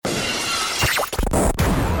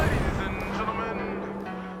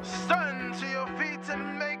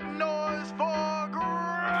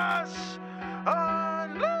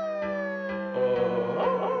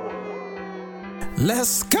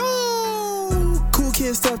Let's go! Cool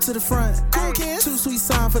kids step to the front. Cool kids. Too sweet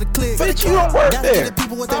sign for the click. Bitch, you don't work Gotta there. get the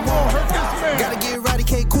people what they want. Gotta get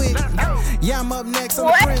eradicate quick. Yeah, I'm up next on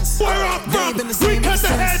the Prince. They ain't been the same ever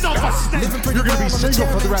since. Living pretty You're gonna well be on the single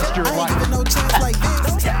for the challenge. rest of your I ain't life. giving no chance like this.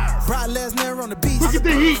 Brock Lesnar on the beat. Look at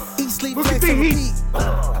the heat. Eat, sleep, Look at flex, the and heat. repeat.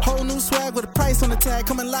 Whole new swag with a price on the tag.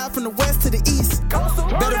 Coming live from the west to the east.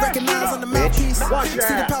 Better recognize on the mouthpiece. See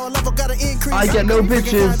the power level gotta increase. I get no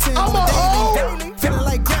bitches. I'm a hoe. Feeling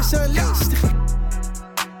like Crash Unleashed.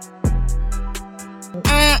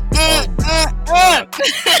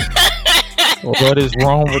 What is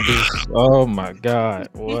wrong with this? Oh my God!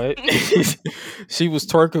 What? She was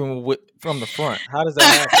twerking from the front. How does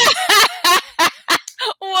that happen?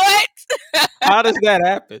 What? How does that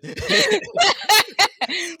happen?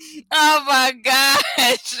 Oh my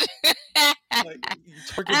gosh! Like, you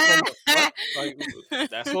twerking from the front? Like,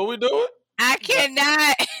 that's what we doing? I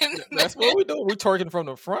cannot. That's what we doing. We twerking from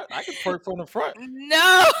the front. I can twerk from the front.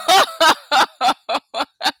 No.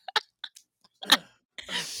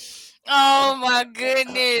 Oh my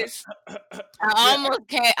goodness! I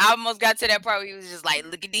almost got to that part where he was just like,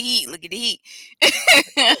 "Look at the heat! Look at the heat!"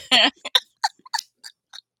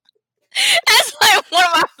 That's like one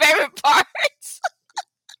of my favorite parts.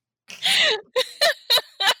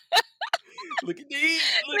 Look at the heat!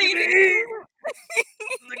 Look at the heat!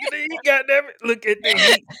 Look at the heat! Goddammit! Look at the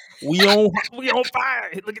heat! We on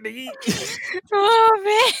fire! Look at the heat! Oh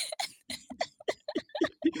man!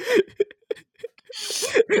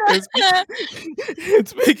 And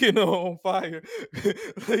speaking of on fire,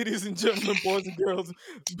 ladies and gentlemen, boys and girls,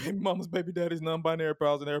 baby mamas, baby daddies, non-binary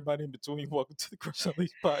pals, and everybody in between, welcome to the Crush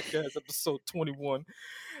Unleashed podcast, episode 21.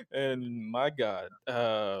 And my God,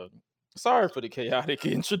 sorry for the chaotic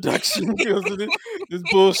introduction because of this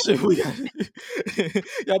bullshit we got.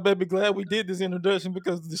 Y'all better be glad we did this introduction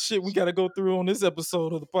because of the shit we got to go through on this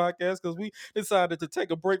episode of the podcast because we decided to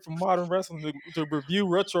take a break from modern wrestling to review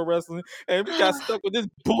retro wrestling, and we got stuck with this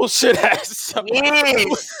bullshit ass show.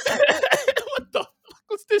 Yes. What the fuck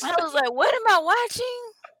was this? I was like, "What am I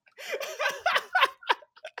watching?"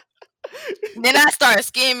 Then I started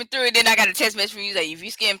skimming through it. Then I got a text message from you like, "If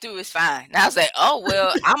you skim through, it's fine." And I was like, "Oh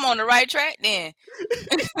well, I'm on the right track then,"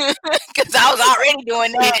 because I was already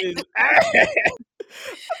doing that.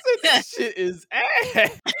 This shit is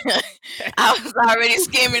ass. I was already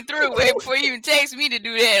skimming through way before you even text me to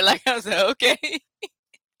do that. Like I was like, "Okay,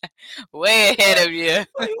 way ahead of you."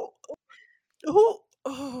 Like, who?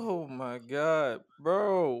 Oh my God,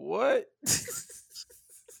 bro! What?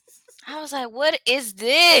 I was like, "What is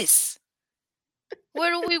this?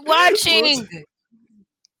 What are we watching?"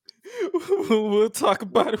 We'll talk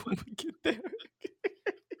about it when we get there.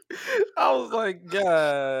 I was like,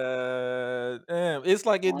 God damn. It's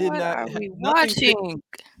like it did What not. are we nothing did- watching?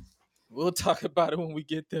 We'll talk about it when we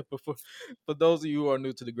get there. But for those of you who are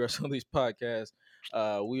new to the Gresh Unleashed podcast,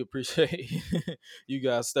 we appreciate you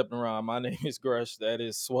guys stepping around. My name is Gresh. That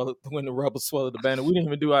is when the rebels swallowed the banner. We didn't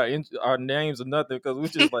even do our names or nothing because we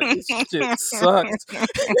just like this shit sucks.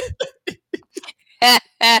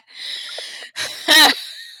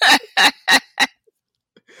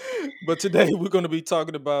 But today we're going to be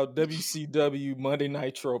talking about WCW Monday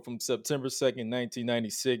Nitro from September 2nd,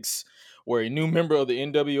 1996, where a new member of the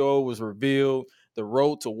nWo was revealed. The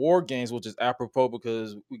road to War Games, which is apropos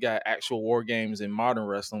because we got actual War Games in modern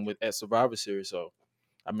wrestling at Survivor Series. So,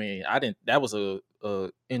 I mean, that was a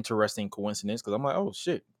interesting coincidence because I'm like, oh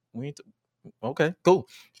shit, okay, cool.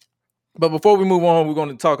 But before we move on, we're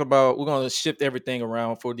going to shift everything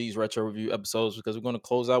around for these retro review episodes because we're going to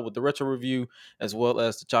close out with the retro review as well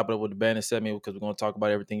as to chop it up with the banner segment because we're going to talk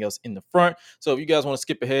about everything else in the front. So if you guys want to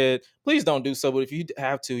skip ahead, please don't do so. But if you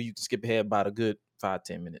have to, you can skip ahead by a good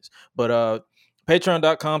 5-10 minutes. But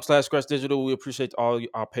patreon.com/GreshDigital. We appreciate all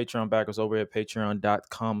our Patreon backers over at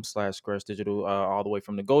patreon.com/GreshDigital, all the way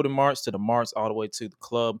from the Golden March to the March, all the way to the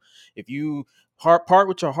club. If you part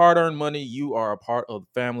with your hard-earned money, you are a part of the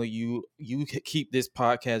family. You keep this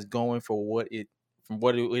podcast going from what it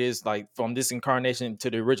is, like from this incarnation to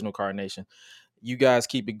the original incarnation. You guys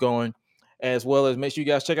keep it going, as well as make sure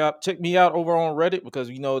you guys check me out over on Reddit because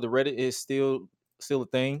the Reddit is still a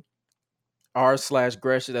thing.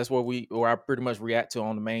 r/Gresh. That's where I pretty much react to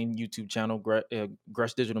on the main YouTube channel,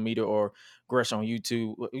 Gresh Digital Media or Gresh on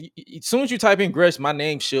YouTube. As soon as you type in Gresh, my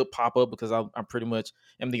name should pop up because I'm pretty much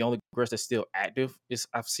am the only Gresh that's still active.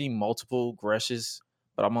 I've seen multiple Greshes,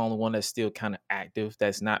 but I'm the only one that's still kind of active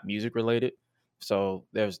that's not music related. So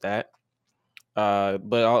there's that.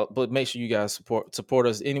 But make sure you guys support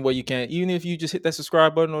us any way you can, even if you just hit that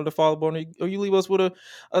subscribe button or the follow button, or you leave us with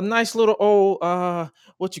a nice little old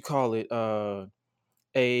what you call it,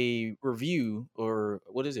 a review, or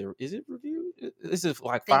what is it? Is it review? Is it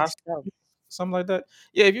like think 5, so. something like that?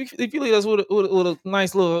 Yeah, if you leave us with a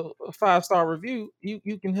nice little 5-star review,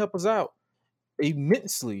 you can help us out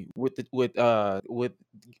immensely with I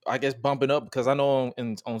guess bumping up, because I know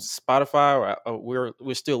on Spotify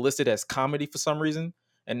we're still listed as comedy for some reason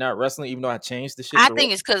and not wrestling, even though I changed the shit I to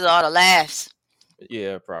think it's because of all the laughs.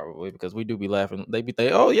 yeah, probably because we do be laughing. They be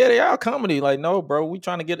thinking, oh yeah, they are comedy. Like, no, bro, we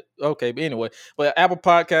trying to get okay. But anyway, but Apple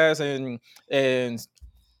Podcasts and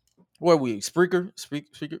where we Spreaker,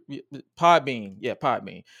 Podbean, yeah,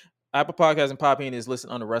 Podbean. Apple Podcasts and Podbean is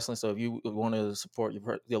listed under wrestling. So if you want to support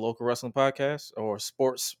your local wrestling podcast or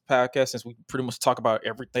sports podcast, since we pretty much talk about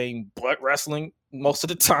everything but wrestling most of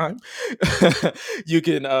the time, you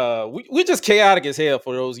can we just chaotic as hell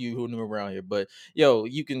for those of you who are new around here. But yo,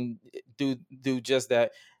 you can do just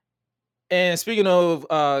that. And speaking of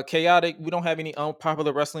chaotic, we don't have any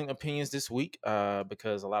unpopular wrestling opinions this week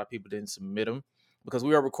because a lot of people didn't submit them. Because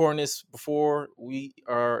we are recording this before we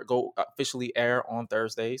are go officially air on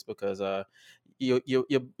Thursdays, because your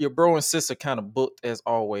bro and sis are kind of booked as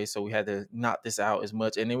always, so we had to knock this out as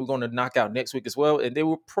much, and then we're going to knock out next week as well, and then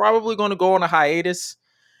we're probably going to go on a hiatus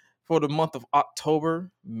for the month of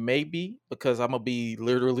October, maybe, because I'm gonna be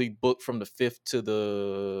literally booked from the 5th to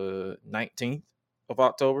the 19th of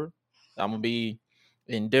October. I'm gonna be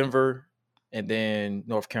in Denver and then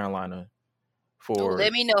North Carolina Oh, for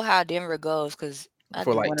let me know how Denver goes, because I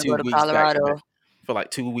do like want to 2 go to weeks back to back. Colorado. For like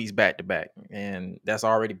 2 weeks back to back, and that's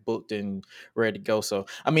already booked and ready to go. So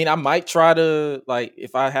I mean, I might try to, like,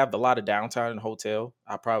 if I have a lot of downtime in the hotel,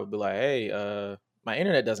 I'll probably be like, hey, my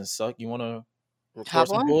internet doesn't suck, you want to record Hop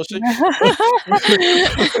some on. bullshit?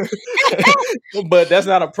 But that's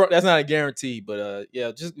not a guarantee. But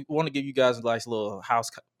yeah, just want to give you guys a nice little house,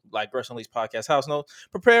 like Wrestling League's podcast house note.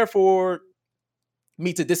 Prepare for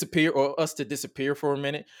me to disappear, or us to disappear for a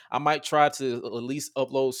minute. I might try to at least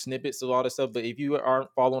upload snippets of all this stuff. But if you aren't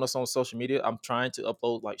following us on social media, I'm trying to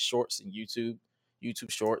upload like shorts and YouTube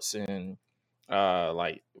shorts, and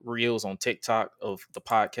like reels on TikTok of the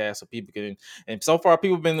podcast, so people can. And so far,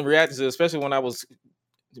 people have been reacting to it, especially when I was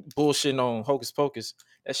bullshitting on Hocus Pocus.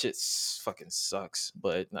 That shit fucking sucks.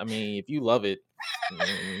 But I mean, if you love it,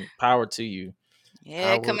 power to you.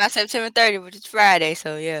 Yeah, it come Power. out September 30th, which is Friday,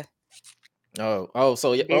 so yeah. So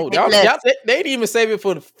yeah, Disney y'all, Plus. they didn't even save it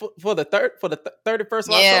for the 31st of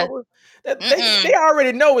Yeah. October. They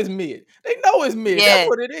already know it's mid. They know it's mid. That's Yeah.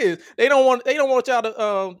 what it is. They don't want y'all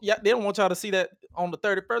to they don't want y'all to see that on the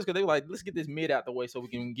 31st, because they were like, let's get this mid out the way so we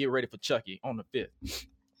can get ready for Chucky on the 5th.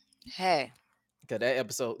 Hey. Cause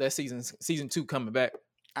that season 2 coming back.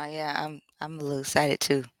 Oh yeah, I'm a little excited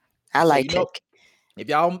too. I like Chucky. If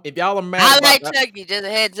y'all are mad I about like that, Chucky. Just a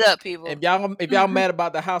heads up, people. if y'all mad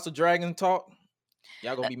about the House of Dragon talk,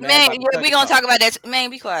 y'all gonna be mad. Man, about the we gonna talk about that. Man,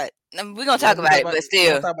 be quiet. We're gonna talk about it, but We're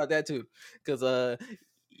still. gonna talk about that too, because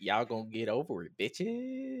y'all gonna get over it,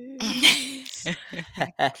 bitches.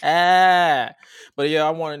 But yeah,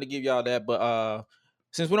 I wanted to give y'all that. But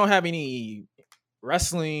since we don't have any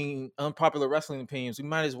unpopular wrestling opinions, we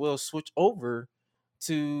might as well switch over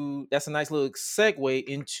to. That's a nice little segue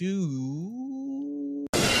into.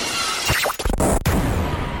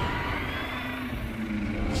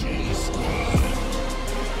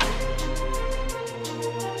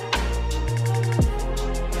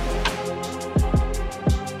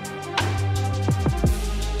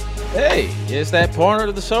 Hey, it's that part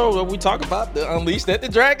of the show where we talk about the Unleashed at the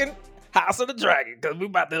Dragon, House of the Dragon, because we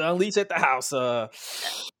about to unleash at the house.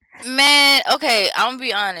 Man, okay, I'm gonna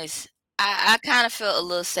be honest. I kind of felt a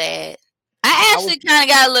little sad. I actually kind of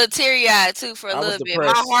got a little teary-eyed too for a little bit.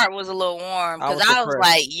 My heart was a little warm because I was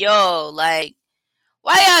like, yo, like,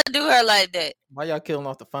 why y'all do her like that? Why y'all killing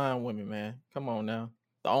off the fine women, man? Come on now.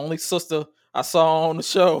 The only sister I saw on the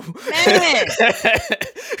show. Man,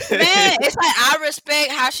 it's like, I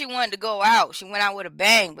respect how she wanted to go out. She went out with a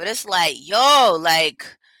bang, but it's like, yo, like,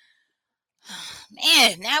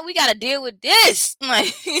 man, now we got to deal with this.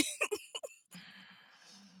 Like, man,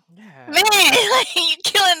 like, you're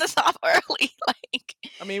killing us off early. Like,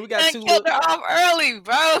 I mean, we got two. Killed her off early,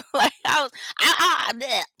 bro. Like,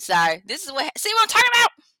 bleh. Sorry. This is what. See what I'm talking about?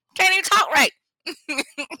 Can't even talk right.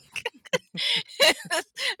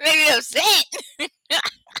 Maybe upset.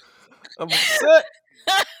 I'm upset.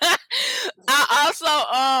 I also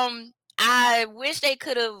I wish they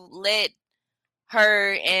could have let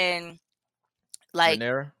her and like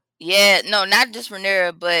Rhaenyra? Yeah, no, not just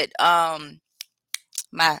Rhaenyra, but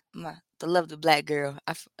the lovely black girl.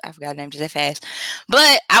 I forgot her name just that fast.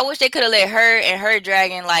 But I wish they could have let her and her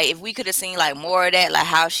dragon, like, if we could have seen like more of that, like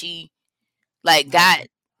how she like got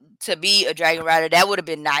to be a dragon rider, that would have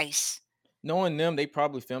been nice. knowing them, they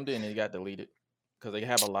probably filmed it and it got deleted because they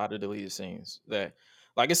have a lot of deleted scenes that,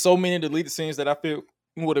 like, it's so many deleted scenes that I feel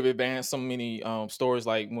would have advanced so many stories.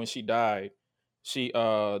 Like when she died,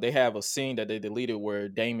 they have a scene that they deleted where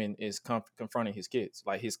Damon is confronting his kids,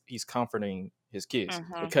 like he's comforting his kids.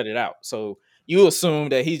 They cut it out, so you assume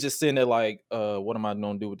that he's just sitting there like, what am I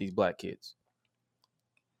going to do with these black kids?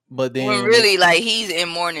 But then, when really, like, he's in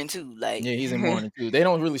mourning too. Like, yeah, he's in mourning too. They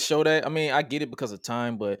don't really show that. I mean, I get it because of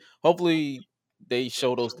time, but hopefully they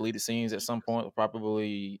show those deleted scenes at some point,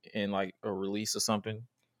 probably in like a release or something.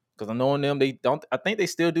 Because I know them, they don't. I think they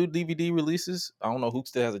still do DVD releases. I don't know who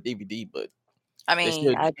still has a DVD, but I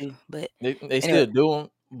mean, I do, but they anyway. still do them.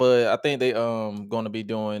 But I think they going to be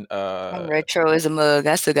doing I'm retro as a mug.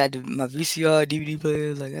 I still got my VCR DVD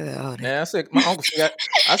players. Like, I got all that. Man, I said my uncle still got.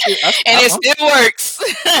 And it still works.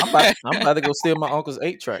 I'm about to go steal my uncle's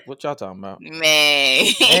 8-track. What y'all talking about,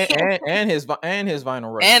 man? And his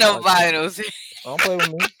vinyl record. And on vinyls. Don't play with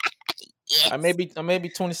me. Yes. I may be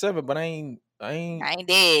 27, but I ain't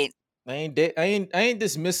dead. I ain't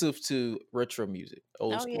dismissive to retro music,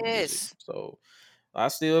 old school music. So I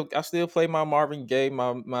still play my Marvin Gaye,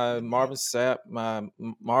 my Marvin Sapp, my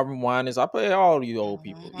Marvin Winans. I play all you old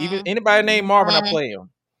people. Even anybody named Marvin, I play them.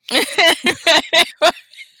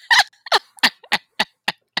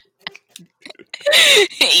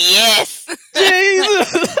 Yes.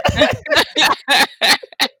 Jesus.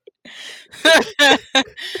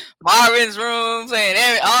 Marvin's Room,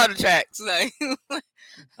 playing all the tracks. Like,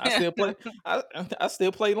 I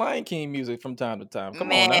still play Lion King music from time to time.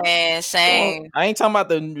 Come on, man, same. I ain't talking about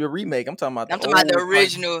the remake. I'm talking about the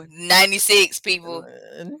original 96 people.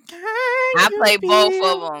 I play both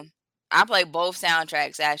of them. I play both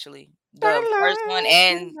soundtracks actually. The first one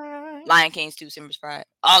and Lion King's 2, Simba's Pride.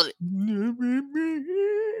 All of it.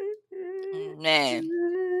 Man.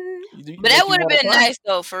 But that would have been nice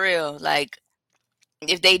though, for real. Like,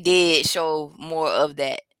 if they did show more of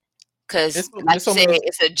that. Because, like you said,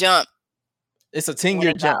 it's a jump. It's a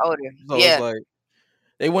 10-year jump. So yeah. It's like,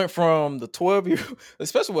 they went from the 12-year-old,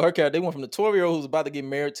 especially with her character, they went from the 12-year-old who's about to get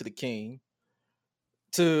married to the king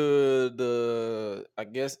to the, I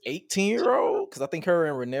guess, 18-year-old. Because I think her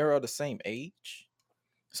and Rhaenyra are the same age.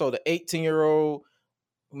 So the 18-year-old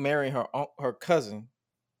marrying her cousin.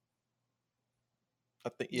 I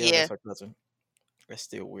think, yeah, that's her cousin. That's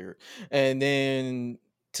still weird. And then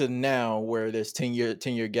to now where there's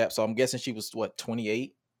 10-year gap. So I'm guessing she was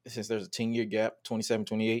 28, since there's a 10-year gap, 27,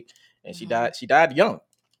 28, and she died young.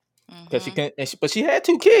 Because but she had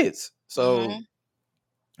 2 kids. So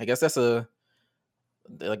I guess the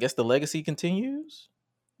legacy continues.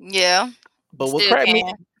 Yeah. But what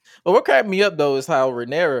cracked me up though is how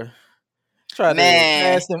Rhaenyra tried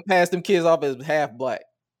to pass them kids off as half black.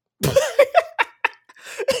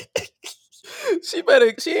 She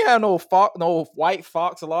ain't have no white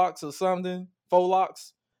fox locks or something, faux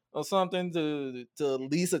locks or something to at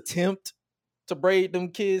least attempt to braid them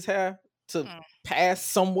kids' hair to pass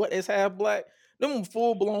somewhat as half black. Them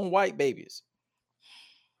full blown white babies.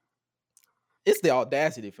 It's the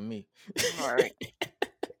audacity for me. Right.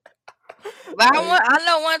 But I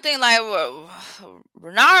know one thing, like,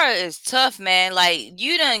 Rhaenyra is tough, man. Like,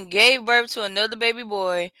 you done gave birth to another baby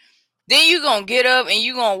boy, then you gonna get up and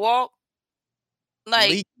you gonna walk.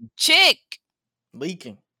 Like, chick.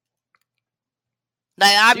 Leaking.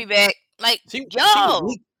 Like, I'll be back. Like, she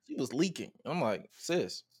was leaking. I'm like,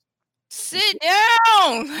 sis, sit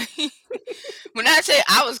down. When I say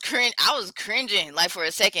I was cringing like for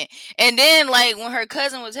a second. And then, like, when her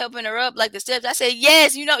cousin was helping her up like the steps, I said,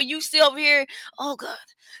 yes, you still over here. Oh God,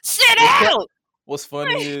 sit down. What's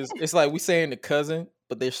funny is it's like we saying the cousin,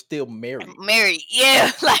 but they're still married.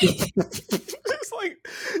 Yeah. Like, it's like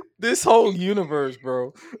this whole universe,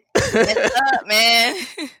 bro. Messed up, man.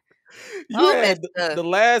 You had the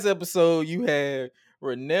last episode, you had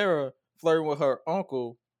Rhaenyra flirting with her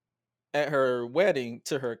uncle at her wedding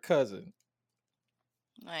to her cousin.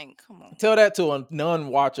 Like, come on. Tell that to a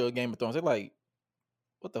non-watcher of Game of Thrones. They're like,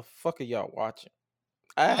 what the fuck are y'all watching?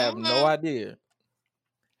 I have no idea.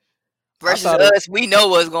 Versus us, we know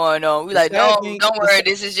what's going on. We like, don't worry,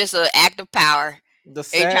 this is just an act of power.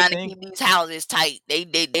 They're trying to keep these houses tight. They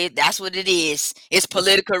that's what it is. It's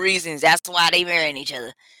political reasons. That's why they marrying each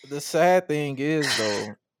other. The sad thing is, though,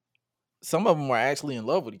 some of them are actually in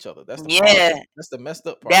love with each other. That's the problem. That's the messed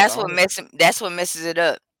up part. That's what messes it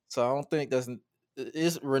up. So I don't think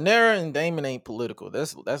it's Rhaenyra and Daemon ain't political.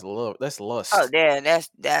 That's love. That's lust. Oh yeah,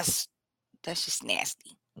 that's just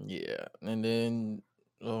nasty. Yeah, and then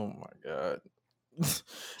oh my God.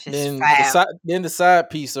 then the side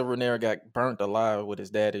piece of Rhaenyra got burnt alive with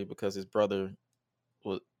his daddy because his brother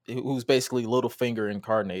who's basically Littlefinger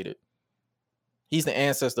incarnated. He's the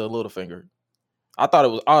ancestor of Littlefinger. I thought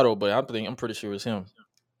it was Otto, but I'm pretty sure it's him.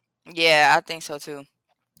 Yeah, I think so too.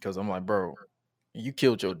 Because I'm like, bro, you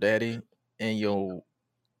killed your daddy and your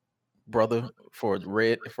brother for a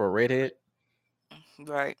redhead.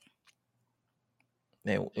 Right.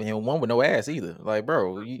 And one with no ass either. Like,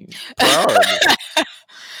 bro, priorities.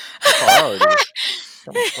 Priorities.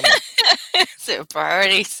 Come on.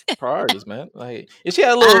 Priorities, man. Like, if she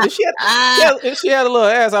had a little, if she had a little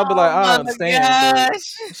ass, I'd be like, I understand. But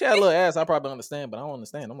if she had a little ass, I probably understand, but I don't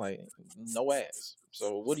understand. I'm like, no ass.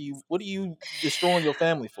 So what are you destroying your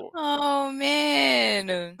family for? Oh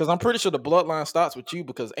man. Because I'm pretty sure the bloodline starts with you,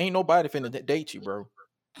 because ain't nobody finna date you, bro.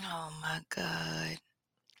 Oh my god.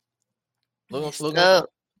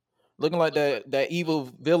 Looking like that evil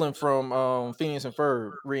villain from Phineas and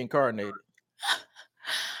Ferb reincarnated.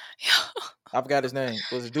 I forgot his name.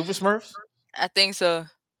 Was it Doofenshmirtz? I think so.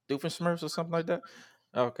 Doofenshmirtz or something like that.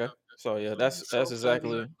 Okay, so yeah, that's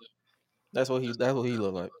exactly that's what he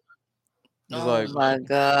looked like. Just oh my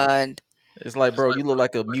god! It's like, bro, you look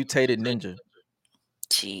like a mutated ninja.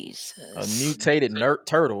 Jesus. A mutated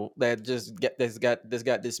turtle that's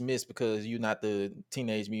got dismissed because you're not the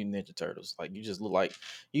Teenage Mutant Ninja Turtles. Like, you just look like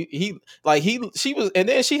she was, and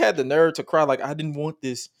then she had the nerve to cry like, I didn't want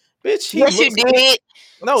this. Bitch, yes, you did.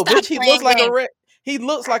 No, bitch, he looks like a red. He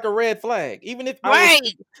looks like a red flag. Even if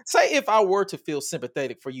if I were to feel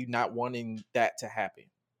sympathetic for you not wanting that to happen,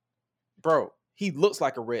 bro, he looks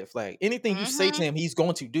like a red flag. Anything you say to him, he's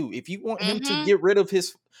going to do. If you want him to get rid of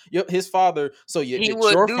his father, so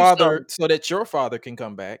that your father can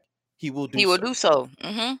come back, he will do. He will do so.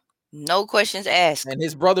 No questions asked. And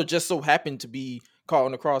his brother just so happened to be caught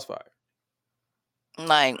in the crossfire.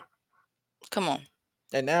 Like, come on.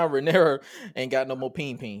 And now Rhaenyra ain't got no more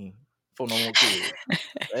peen for no more kids.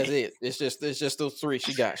 That's it. It's just those three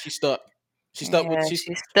she got. She's stuck. She's stuck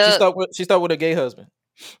with a gay husband.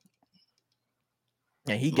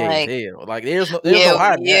 And he gay as hell. Like, there's no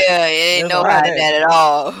hiding that. Yeah, ain't no hiding that at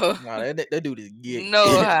all. Nah, that dude is gay. No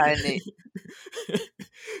hiding it.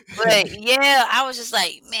 But yeah, I was just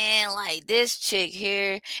like, man, like, this chick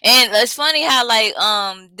here. And it's funny how, like,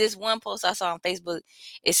 this one post I saw on Facebook,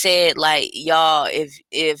 it said, like, y'all,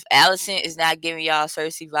 if Allison is not giving y'all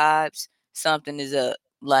Cersei vibes, something is up.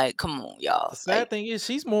 Like, come on, y'all. The sad thing is,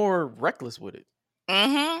 she's more reckless with it.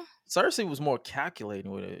 Cersei was more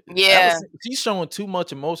calculating with it. Yeah. She's showing too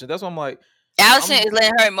much emotion. That's why I'm like, Allison is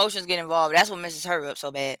letting her emotions get involved. That's what messes her up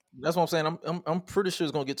so bad. That's what I'm saying. I'm pretty sure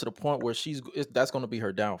it's gonna get to the point where that's gonna be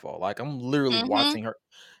her downfall. Like, I'm literally watching her,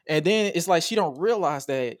 and then it's like she don't realize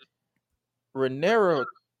that Rhaenyra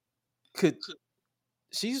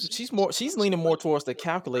she's leaning more towards the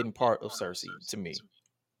calculating part of Cersei to me.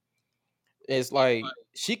 It's like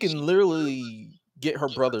she can literally get her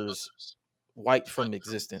brothers wiped from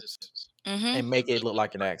existence and make it look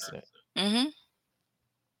like an accident.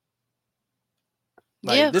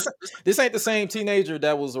 Like, this ain't the same teenager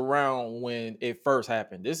that was around when it first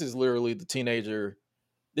happened. This is literally the teenager.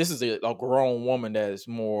 This is a grown woman that is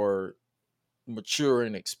more mature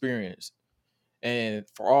and experienced. And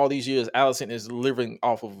for all these years, Allison is living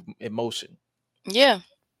off of emotion. Yeah.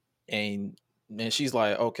 And then she's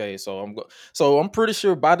like, okay, so I'm pretty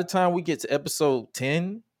sure by the time we get to episode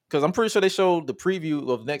 10, because I'm pretty sure they showed the preview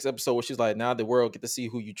of the next episode where she's like, now the world get to see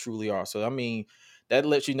who you truly are. So, I mean, that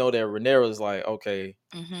lets you know that Rhaenyra is like, okay,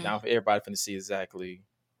 now everybody finna see exactly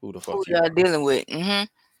who the fuck you are dealing with.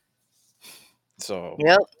 So,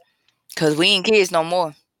 yep, because we ain't kids no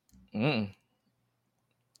more.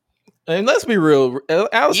 And let's be real,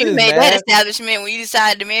 Allison you is made mad. That establishment when you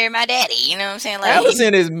decided to marry my daddy. You know what I'm saying? Like,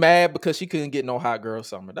 Allison is mad because she couldn't get no hot girl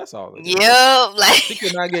summer. That's all. Yep, like she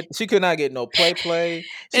could not get no play.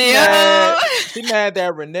 She mad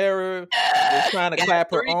that Rhaenyra was trying to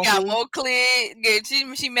clap her uncle. Got more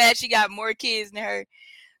kids. She mad she got more kids than her.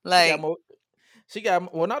 Like, she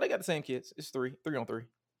got well. Now they got the same kids. It's 3 on 3.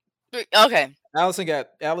 Okay. Allison got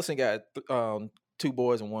 2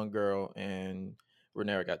 boys and 1 girl, and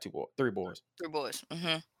Rhaenyra got 3 boys. 3 boys.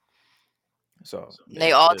 So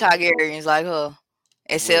they all Targaryens like her,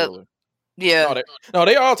 except really? Yeah. No,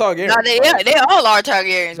 they all Targaryens. No, they all are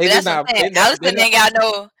Targaryens. But that's what I'm saying. Allison ain't got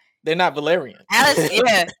no. They're not Valyrian. Allison,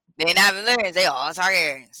 they're not Valyrians. They all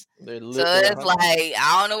Targaryens. So it's like,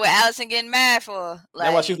 I don't know what Allison getting mad for.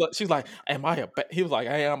 Like, that's why she's like, am I a? He was like,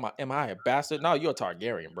 hey, am I a bastard? No, you're a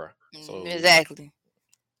Targaryen, bro. So exactly.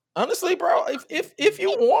 Honestly, bro, if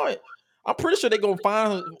you want, I'm pretty sure they're gonna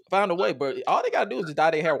find a way. But all they gotta do is just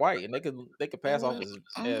dye their hair white, and they could pass off as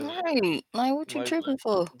right. Like, what you tripping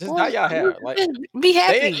for? Just dye your hair. Like, be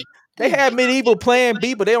happy. They had medieval Plan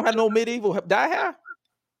B, but they don't have no medieval dye hair.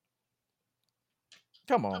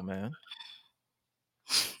 Come on, man.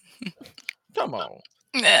 Come on.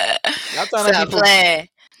 Y'all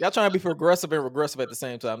trying to be progressive and regressive at the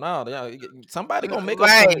same time. No, somebody gonna make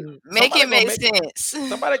up make it make sense.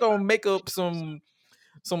 Somebody gonna make up some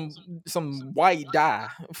white dye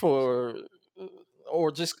for,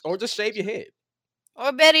 or just shave your head.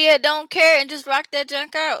 Or better yet, don't care and just rock that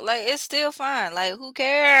junk out. Like, it's still fine. Like, who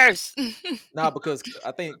cares? Because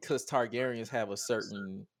I think Targaryens have a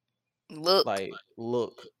certain look,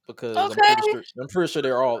 because I'm pretty sure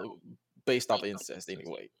they're all based off of incest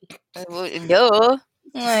anyway. Duh.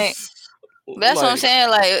 Like, that's what I'm saying.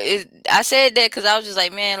 Like, I said that because I was just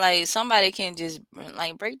like, man, like, somebody can just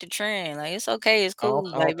like break the trend. Like, it's okay, it's cool.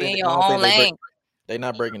 Like, be in your own lane. They're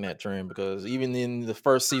not breaking that trend, because even in the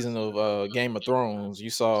first season of Game of Thrones, you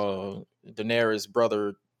saw Daenerys'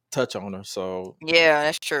 brother touch on her. So yeah,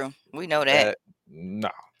 that's true. We know that.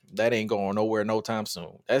 That ain't going nowhere no time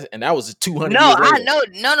soon. That was 200 years later. I know.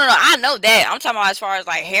 No. I know that. I'm talking about as far as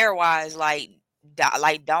like hair wise, like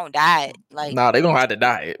don't dye it. Like, they gonna have to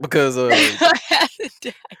dye it because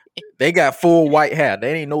they got full white hair.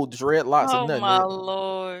 They ain't no dreadlocks or nothing. Oh my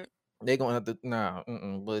Lord. They gonna have to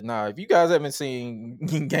but if you guys haven't seen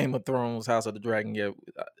Game of Thrones, House of the Dragon yet,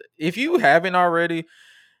 if you haven't already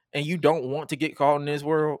and you don't want to get caught in this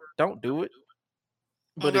world, don't do it.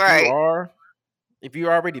 But if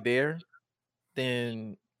you're already there,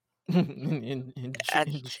 then I mean,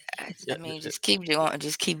 just keep going.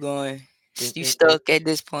 Just keep going. You stuck at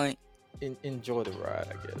this point. Enjoy the ride,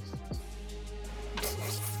 I guess.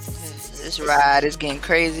 This ride is getting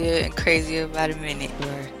crazier and crazier by the minute, bro.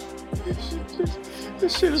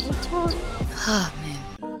 This shit is retarded. Oh, man.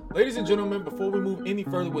 Ladies and gentlemen, before we move any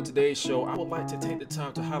further with today's show, I would like to take the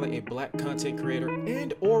time to highlight a black content creator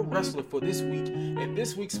and or wrestler for this week. And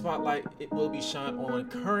this week's spotlight, it will be shined on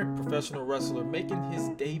current professional wrestler making his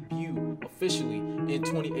debut officially in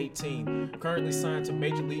 2018. Currently signed to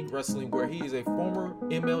Major League Wrestling, where he is a former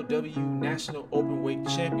MLW National Openweight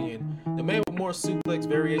Champion. The man with more suplex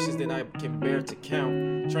variations than I can bear to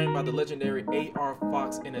count. Trained by the legendary A.R.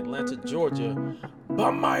 Fox in Atlanta, Georgia.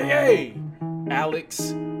 Bamaye!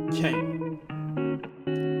 Alex Kane.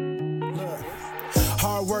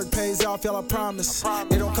 Hard work pays off, y'all, I promise.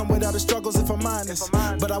 It don't come without the struggles if I'm honest.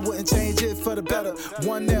 But I wouldn't change it for the better.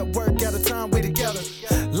 One network at a time, we together.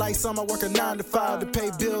 Like some, I work a 9 to 5 to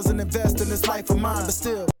pay bills and invest in this life of mine, but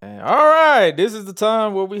still. All right, this is the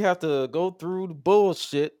time where we have to go through the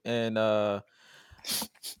bullshit and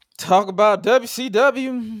talk about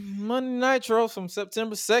WCW Monday Nitro from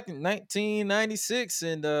September 2nd, 1996.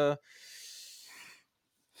 And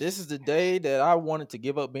this is the day that I wanted to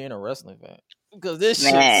give up being a wrestling fan, because this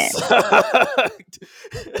shit sucked.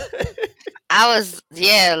 I was,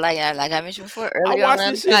 like I mentioned before earlier. I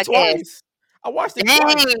watched this shit twice. I watched it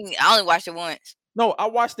twice. I only watched it once. No, I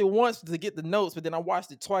watched it once to get the notes, but then I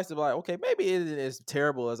watched it twice to be like, okay, maybe it isn't as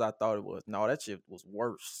terrible as I thought it was. No, that shit was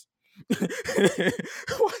worse. It's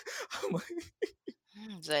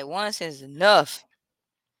like once is enough.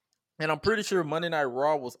 And I'm pretty sure Monday Night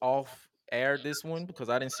Raw was off air this one, because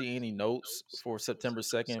I didn't see any notes for September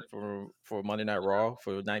 2nd for Monday Night Raw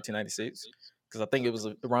for 1996, because I think it was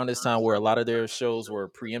around this time where a lot of their shows were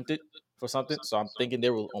preempted for something, so I'm thinking they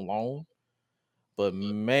were alone. But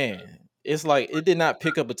man, it's like it did not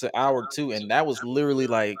pick up until hour 2, and that was literally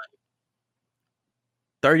like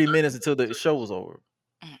 30 minutes until the show was over.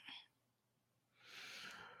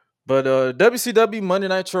 But WCW Monday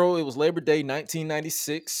Nitro, it was Labor Day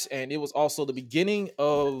 1996, and it was also the beginning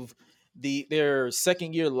of their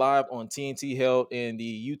second year live on TNT, held in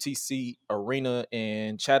the UTC Arena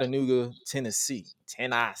in Chattanooga, Tennessee.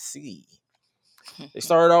 They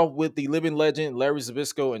started off with the living legend Larry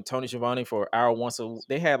Zbyszko and Tony Schiavone for hour 1, so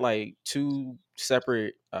they had like 2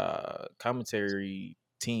 separate commentary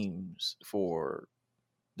teams for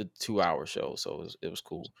the 2-hour show, so it was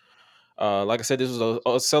cool. Like I said, this was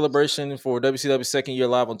a celebration for WCW's second year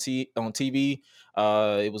live on TV.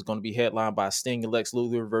 It was going to be headlined by Sting and Lex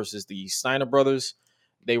Luger versus the Steiner brothers.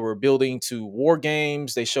 They were building to War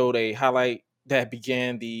Games. They showed a highlight that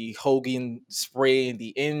began the Hogan spraying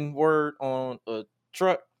the N-word on a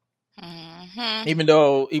truck. Mm-hmm. Even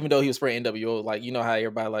though he was spraying NWO, like, you know how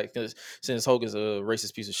everybody like, since Hogan's a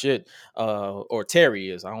racist piece of shit, or Terry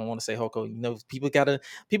is. I don't want to say Hulk Hogan. You know, people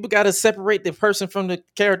gotta separate the person from the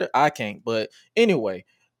character. I can't, but anyway,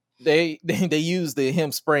 they used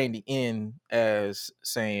him spraying the N as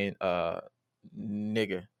saying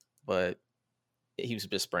nigger, but he was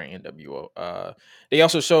just spraying NWO. They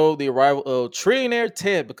also showed the arrival of Trillionaire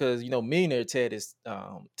Ted, because Millionaire Ted is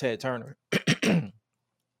Ted Turner.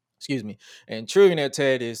 Excuse me. And Trillionaire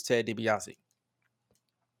Ted is Ted DiBiase.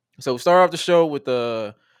 So we start off the show with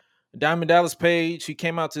Diamond Dallas Page, he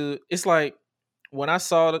came out to. It's like when I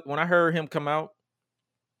heard him come out,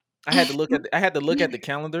 I had to look at the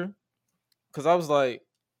calendar because I was like,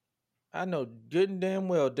 I know good and damn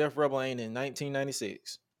well Def Rebel ain't in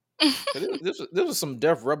 1996. This was some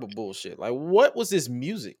Def Rebel bullshit. Like, what was this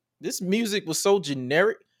music? This music was so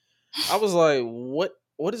generic. I was like, what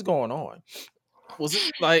is going on? Was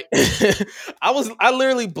it like I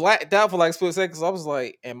literally blacked out for like split seconds. I was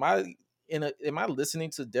like, am I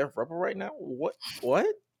listening to Def Rebel right now? What?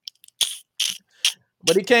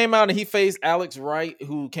 But he came out and he faced Alex Wright,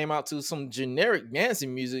 who came out to some generic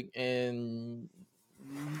dancing music, and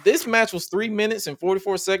this match was 3 minutes and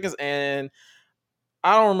 44 seconds, and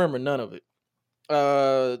I don't remember none of it.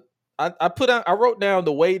 I wrote down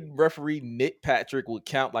the way referee Nick Patrick would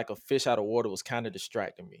count like a fish out of water was kind of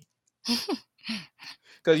distracting me.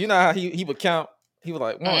 Because you know how he would count. He was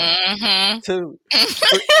like 1, 2, 3.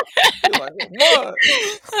 He was like 1.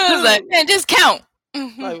 I was like, man, just count.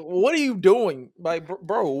 Like, what are you doing? Like,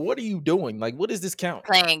 bro, what are you doing? Like, what is this count?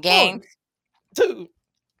 Playing games. 1, 2,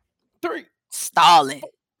 3. Stalling.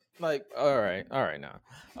 Like, all right now.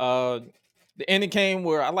 The ending came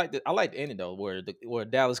where I liked the ending though, where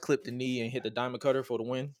Dallas clipped the knee and hit the diamond cutter for the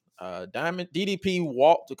win. Diamond DDP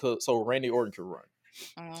walked so Randy Orton could run.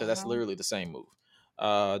 So that's literally the same move.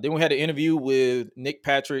 Then we had an interview with Nick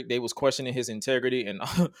Patrick. They was questioning his integrity, and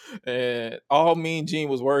all Mean Gene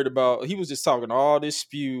was worried about. He was just talking all this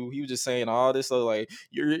spew. He was just saying all this like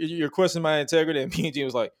you're questioning my integrity, and Mean Gene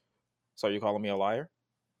was like, "So you're calling me a liar?"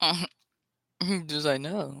 Just like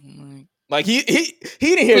no. Like he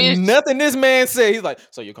didn't hear nothing this man said. He's like,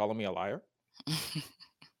 "So you're calling me a liar?"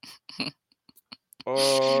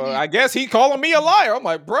 I guess he calling me a liar. I'm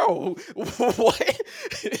like, bro, what?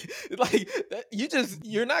 Like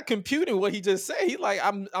you're not computing what he just said. He like,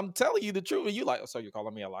 I'm telling you the truth, and you like, so you're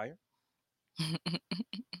calling me a liar?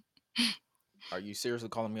 Are you seriously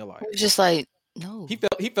calling me a liar? Just like, no. He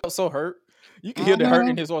felt so hurt. You can hear the hurt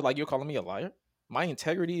in his voice. Like, you're calling me a liar? My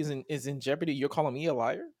integrity is in jeopardy. You're calling me a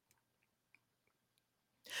liar?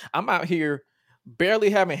 I'm out here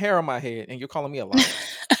barely having hair on my head, and you're calling me a liar?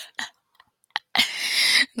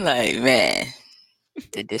 Like, man,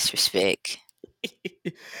 the disrespect.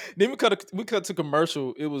 Then we cut to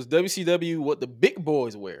commercial. It was WCW, what the big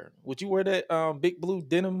boys wear. Would you wear that big blue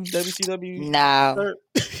denim WCW no shirt?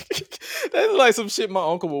 That's like some shit my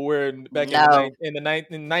uncle would wear back in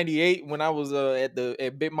 98 when I was at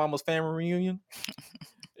Big Mama's family reunion.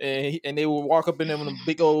 And they would walk up in them with them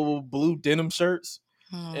big old blue denim shirts.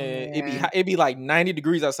 And it'd be like 90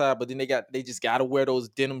 degrees outside, but then they just gotta wear those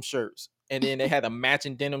denim shirts. And then they had the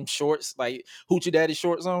matching denim shorts, like Hoochie Daddy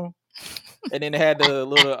shorts on. And then they had the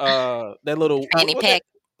little fanny pack.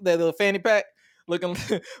 That little fanny pack looking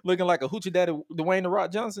like a Hoochie Daddy Dwayne The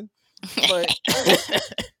Rock Johnson. Like,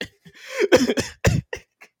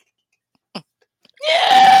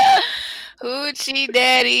 Hoochie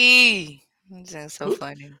Daddy. That's so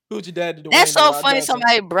funny. Hoochie Daddy Dwayne That's so funny. Johnson.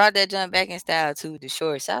 Somebody brought that jump back in style too, the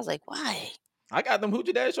shorts. I was like, why? I got them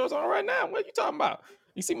Hoochie Daddy shorts on right now. What are you talking about?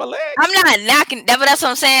 You see my legs? I'm not knocking that, but that's what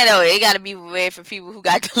I'm saying though. It got to be weird for people who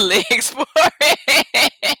got the legs for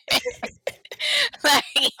it. Like,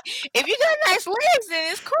 if you got nice legs,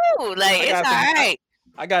 then it's cool. Like, it's all right.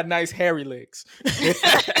 I got nice hairy legs. It's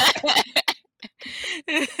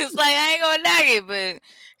like, I ain't gonna knock it, but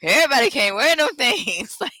everybody can't wear no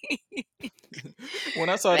things. Like, when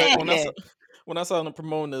I saw that, when I saw them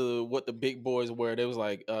promoting what the big boys wear, they was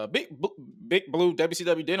like, big blue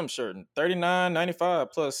WCW denim shirt,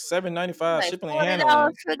 $39.95 plus $7.95 shipping and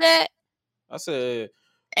handling. For that? I said,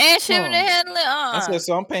 and shipping and handling. I said,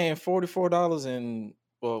 so I'm paying $44 and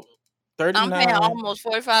 $39. I'm paying almost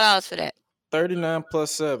 $45 for that. 39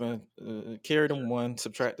 plus 7, carry them 1,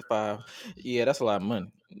 subtract the 5. Yeah, that's a lot of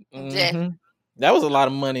money. Mm-hmm. That was a lot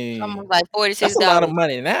of money. Almost like $46. That's a lot of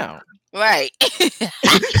money now. Right.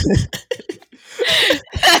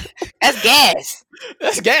 That's gas.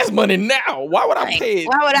 That's gas money now. Why would I pay?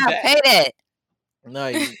 Why would I pay that?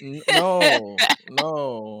 No.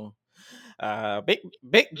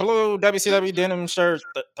 Big blue WCW denim shirt,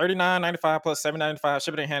 $39.95 plus $7.95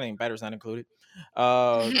 shipping and handling. Batteries not included.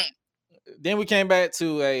 Then we came back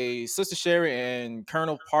to a Sister Sherry and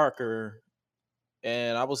Colonel Parker,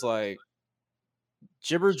 and I was like,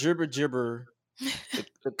 gibber.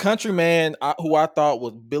 The countryman who I thought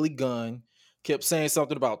was Billy Gunn kept saying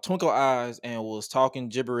something about twinkle eyes and was talking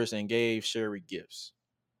gibberish and gave Sherry gifts.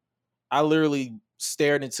 I literally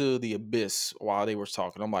stared into the abyss while they were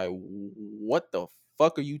talking. I'm like, what the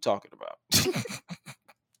fuck are you talking about?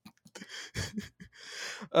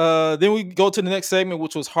 Then we go to the next segment,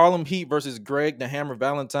 which was Harlem Heat versus Greg the Hammer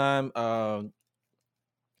Valentine.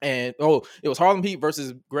 And it was Harlem Heat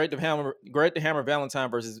versus Great the Hammer Valentine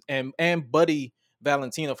versus and Buddy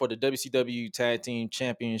Valentino for the WCW Tag Team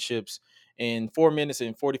Championships in 4 minutes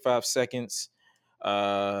and 45 seconds.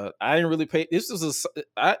 I didn't really pay. This was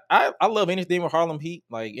I love anything with Harlem Heat,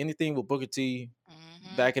 like anything with Booker T.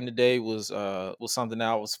 Back in the day was something that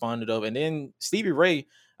I was fond of. And then Stevie Ray,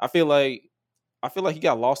 I feel like he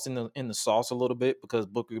got lost in the sauce a little bit because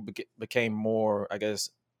Booker became more, I guess,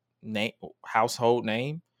 household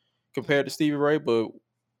name compared to Stevie Ray. But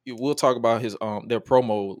we'll talk about his their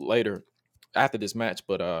promo later after this match.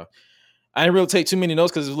 But I didn't really take too many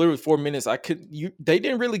notes because it was literally 4 minutes. They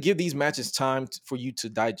didn't really give these matches time for you to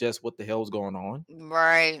digest what the hell was going on.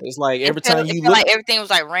 Right. It's like every time you look, like everything was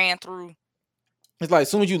like ran through. It's like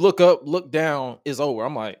as soon as you look up, look down, it's over.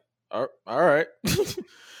 I'm like, all right.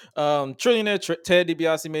 Trillionaire Ted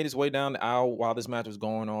DiBiase made his way down the aisle while this match was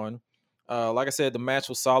going on. Like I said, the match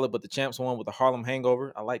was solid, but the champs won with the Harlem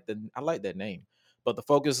Hangover. I like that name. But the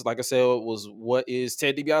focus, like I said, was what is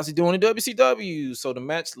Ted DiBiase doing in WCW? So the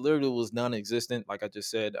match literally was non-existent, like I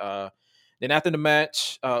just said. Then after the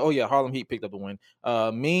match, Harlem Heat picked up the win.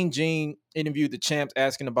 Mean Gene interviewed the champs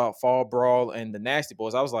asking about Fall Brawl and the Nasty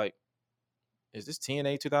Boys. I was like, is this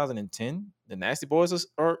TNA 2010? The Nasty Boys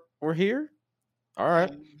were here? All right.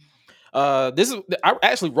 I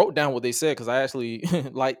actually wrote down what they said because I actually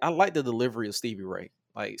I like the delivery of Stevie Ray,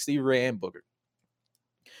 like Stevie Ray and Booker.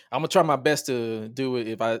 I'm gonna try my best to do it.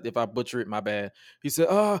 If I butcher it, my bad. He said,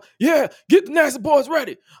 yeah, get the Nasty Boys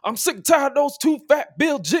ready. I'm sick and tired of those two fat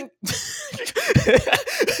Bill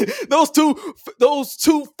those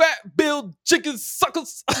two fat Bill chicken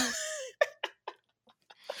suckers.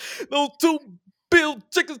 Those two Bill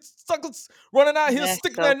chicken suckers running out here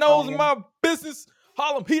sticking their nose in my business.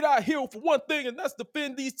 Harlem Heat out here for one thing, and that's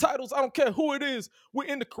defend these titles. I don't care who it is. We're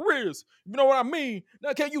in the careers. You know what I mean?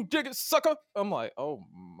 Now, can you dig it, sucker? I'm like, oh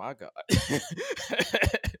my God.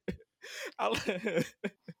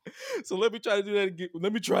 So let me try to do that again.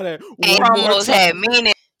 Let me try that one more time.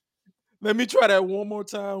 Let me try that one more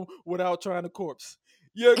time without trying to corpse.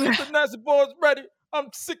 Yeah, get the Nasty Boys ready. I'm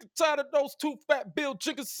sick and tired of those two fat Bill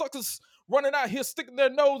chicken suckers running out here sticking their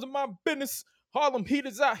nose in my business. Harlem Heat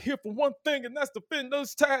is out here for one thing, and that's defend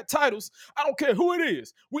those titles. I don't care who it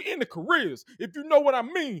is. We in the careers. If you know what I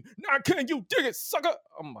mean. Now can you dig it, sucker?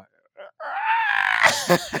 I'm like,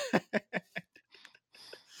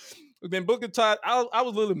 then Booker T, I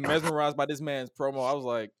was a little mesmerized by this man's promo. I was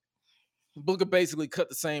like, Booker basically cut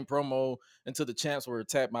the same promo until the champs were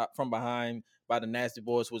attacked from behind by the Nasty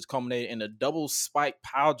Boys, which culminated in a double spike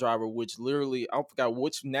pile driver, which literally, I forgot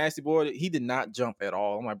which Nasty Boy, he did not jump at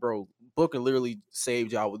all. I'm like, bro, Booker literally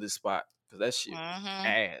saved y'all with this spot because that shit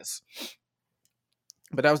ass.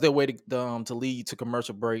 But that was their way to lead to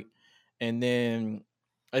commercial break. And then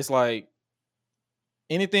it's like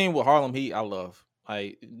anything with Harlem Heat, I love.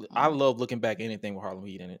 I love looking back at anything with Harlem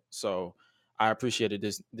Heat in it. So I appreciated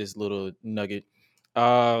this little nugget.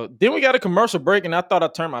 Then we got a commercial break, and I thought I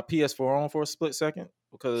turned my PS4 on for a split second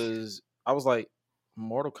because I was like,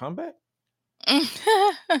 Mortal Kombat?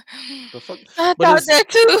 The fuck? I thought that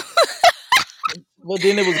too. Well,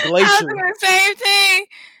 then it was Glacier. I was doing the same thing.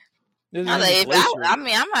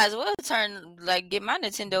 I might as well get my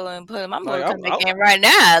Nintendo and put my Mortal Kombat game right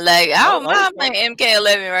now. Like, I don't mind playing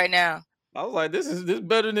MK11 right now. I was like, this is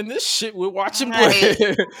better than this shit we're watching play.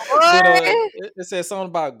 But, it said something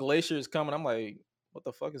about Glacier is coming. I'm like, what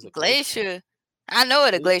the fuck is a Glacier? I know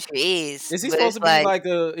what a glacier is. Is he supposed to be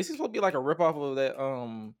is he supposed to be like a ripoff of that?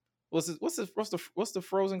 What's the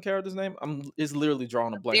Frozen character's name? It's literally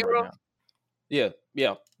drawing a blank Zero? right now.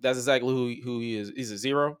 Yeah, that's exactly who he is. Is it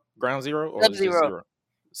Zero? Ground Zero? Or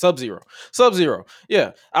Sub-Zero. Sub-Zero.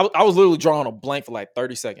 Yeah, I was literally drawing a blank for like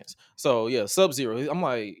 30 seconds. So yeah, Sub-Zero. I'm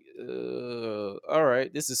like, all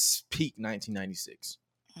right, this is peak 1996.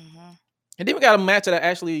 And then we got a match that I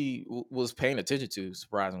actually was paying attention to,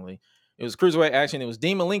 surprisingly. It was cruiserweight action. It was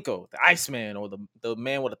Dean Malenko, the Iceman, or the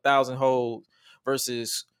man with 1,000 holds,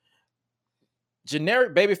 versus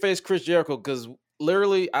generic babyface Chris Jericho. Because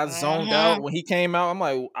literally, I zoned out when he came out. I'm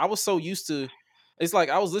like, I was so used to. It's like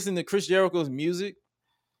I was listening to Chris Jericho's music,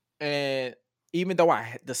 and even though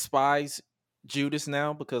I despise Judas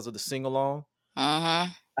now because of the sing along, I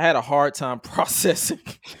had a hard time processing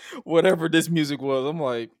whatever this music was. I'm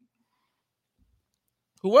like,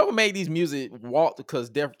 whoever made these music walked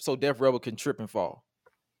because Def Rebel can trip and fall.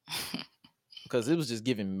 Because it was just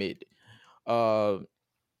giving mid. During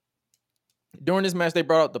this match, they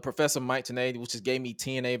brought up the Professor Mike Tenay, which just gave me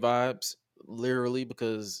TNA vibes, literally,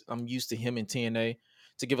 because I'm used to him in TNA,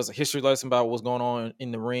 to give us a history lesson about what's going on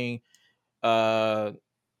in the ring.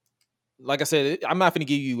 like I said, I'm not going to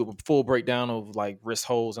give you a full breakdown of like wrist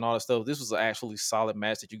holds and all that stuff. This was an actually solid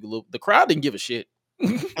match that you could look. The crowd didn't give a shit.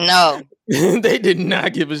 No, they did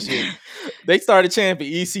not give a shit. They started chanting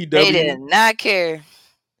for ECW. They did not care.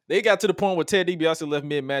 They got to the point where Ted DiBiase left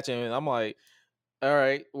mid match, and I'm like, all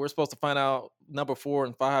right, we're supposed to find out number 4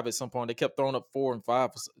 and 5 at some point. They kept throwing up 4 and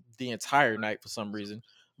 5 the entire night for some reason.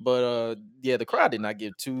 But yeah, the crowd did not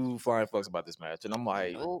give two flying fucks about this match, and I'm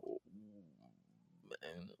like,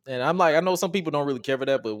 and I'm like, I know some people don't really care for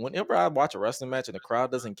that, but whenever I watch a wrestling match and the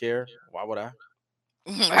crowd doesn't care, why would I?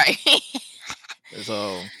 Right.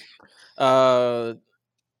 So,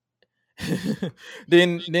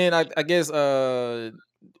 then I guess I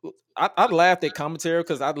laughed at commentary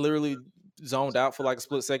because I literally zoned out for like a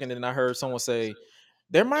split second, and I heard someone say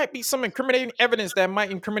there might be some incriminating evidence that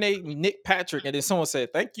might incriminate Nick Patrick, and then someone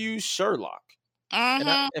said, "Thank you, Sherlock."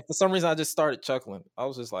 And for some reason, I just started chuckling. I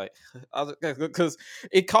was just like, because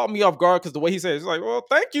it caught me off guard because the way he said it's like, "Well,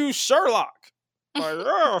 thank you, Sherlock." Like,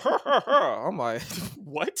 I'm like,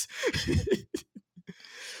 what?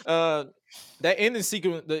 That ending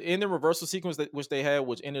sequence, the ending reversal sequence which they had,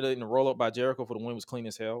 which ended in a roll up by Jericho for the win, was clean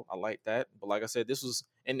as hell. I like that. But like I said, it was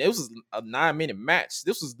a 9-minute match.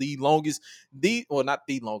 This was the longest, not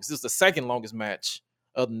the longest. This was the second longest match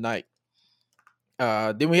of the night.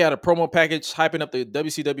 Then we had a promo package hyping up the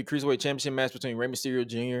WCW Cruiserweight Championship match between Rey Mysterio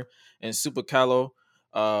Jr. and Super Calo,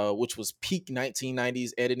 which was peak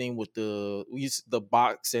 1990s editing with the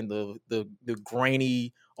box and the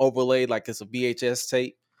grainy overlay like it's a VHS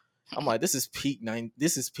tape. I'm like, this is peak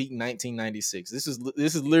 1996. This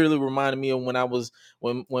is literally reminding me of when I was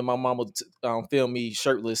when my mom would film me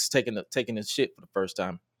shirtless taking the shit for the first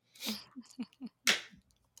time,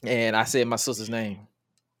 and I said my sister's name.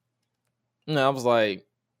 And I was like,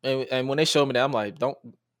 and when they showed me that, I'm like, don't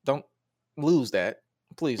lose that.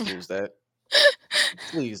 Please lose that.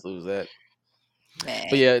 Please lose that. Man.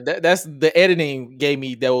 But yeah, that's the editing gave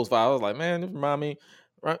me those vibes. I was like, man, this remind me.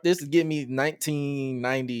 This is getting me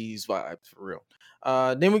 1990s vibes for real.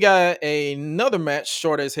 Then we got another match,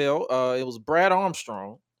 short as hell. It was Brad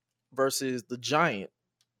Armstrong versus the Giant,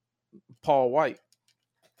 Paul White,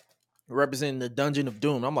 representing the Dungeon of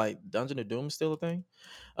Doom. I'm like, Dungeon of Doom is still a thing?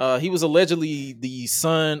 He was allegedly the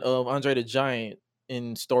son of Andre the Giant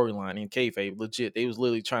in storyline, in kayfabe, legit. They was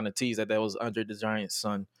literally trying to tease that was Andre the Giant's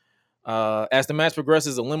son. As the match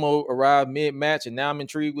progresses, a limo arrived mid-match, and now I'm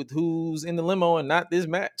intrigued with who's in the limo and not this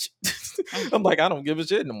match. I'm like, I don't give a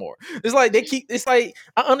shit anymore. It's like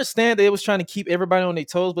I understand they was trying to keep everybody on their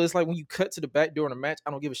toes, but it's like when you cut to the back during a match, I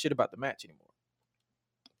don't give a shit about the match anymore.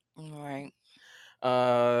 All right.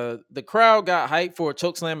 The crowd got hyped for a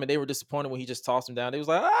chokeslam, and they were disappointed when he just tossed him down. They was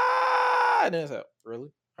like, ah, and it's like, really?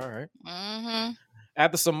 All right. Mm-hmm.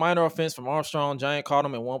 After some minor offense from Armstrong, Giant caught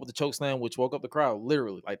him and won with the chokeslam, which woke up the crowd.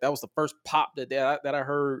 Literally, like that was the first pop that I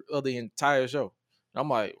heard of the entire show. And I'm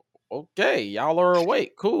like, okay, y'all are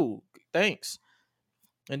awake, cool, thanks.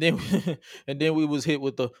 And then we was hit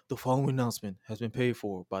with the following announcement has been paid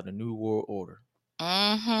for by the New World Order.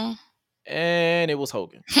 Mm-hmm. And it was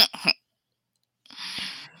Hogan.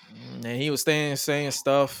 And he was saying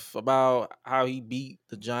stuff about how he beat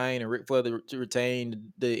the Giant and Ric Flair to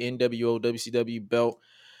retain the nWo WCW belt.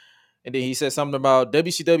 And then he said something about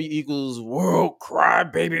WCW equals world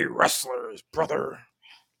crybaby wrestlers, brother.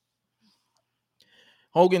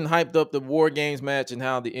 Hogan hyped up the War Games match and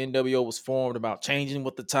how the nWo was formed about changing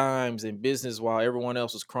with the times and business while everyone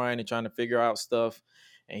else was crying and trying to figure out stuff.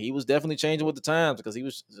 And he was definitely changing with the times because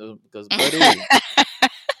buddy,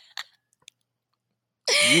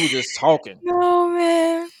 you were just talking. No,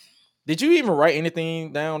 man. Did you even write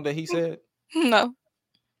anything down that he said? No.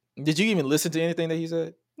 Did you even listen to anything that he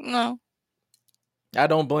said? No. I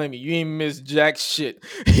don't blame you. You ain't missed jack shit.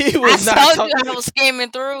 He was I told you I was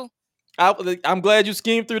skimming through. I'm glad you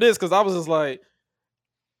schemed through this because I was just like,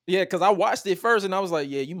 yeah, because I watched it first and I was like,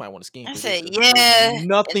 yeah, you might want to scheme. I said, yeah,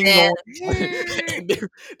 nothing going.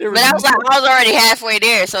 But I was like, I was already halfway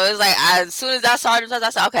there, so it was like, as soon as I saw it, I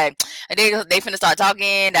said, okay, and then they finna start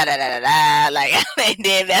talking, like, and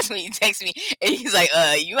then that's when you text me, and he's like,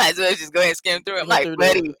 you might as well just go ahead and skim through it. I'm like,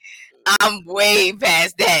 buddy, I'm way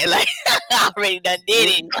past that. Like, I already done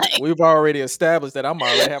did it. Like, we've already established that I'm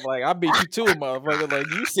already I beat you to it, motherfucker. Like,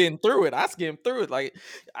 you sitting through it, I skimmed through it. Like,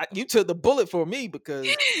 you took the bullet for me because,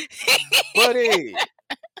 buddy.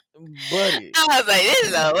 I was like, this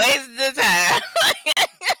is a waste of time.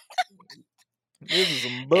 This is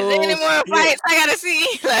some bullshit. Is there any more fights I gotta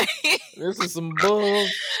see? Like, this is some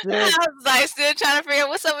bullshit. I was like, still trying to figure out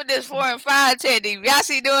what's up with this 4 and 5 Ted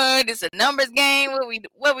DiBiase doing. This a numbers game.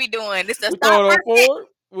 What we doing? This the stop market.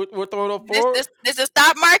 We're throwing up 4. This a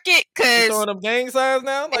stop market because throwing up gang signs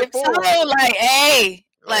now. Like if 4. So, like, hey,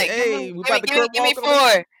 hey, we about to give me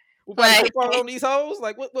 4. We about to crip walk on these hoes.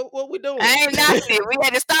 Like what we doing? I ain't knocking it. We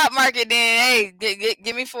had to stop market. Then hey,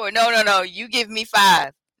 give me 4. No. You give me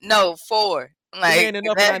 5. No, 4. Like, ain't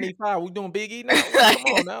enough. And I need 5. We doing Big E now. Like,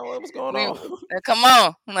 come on now. What's going on? Come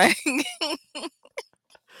on. Like,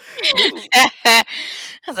 I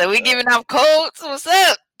was like, we giving out codes. What's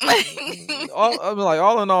up?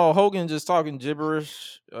 all in all, Hogan just talking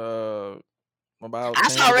gibberish. About I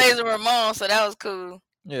saw Razor Ramon, so that was cool.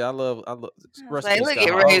 Yeah, I love. Look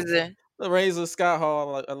at Razor. Razor, Scott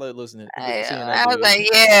Hall. I love listening. I was like,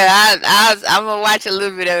 yeah, I'm gonna watch a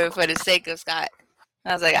little bit of it for the sake of Scott.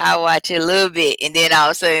 I was like, I'll watch it a little bit, and then all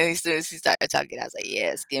of a sudden, as soon as he started talking, I was like,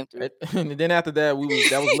 yeah, skim through. And then after that,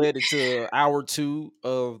 that was led into hour 2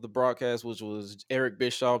 of the broadcast, which was Eric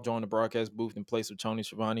Bischoff joined the broadcast booth in place of Tony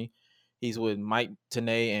Schiavone. He's with Mike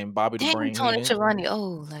Tenay and Bobby the Brain. Tony Schiavone.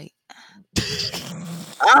 Oh, like.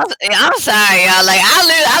 I'm sorry, y'all. Like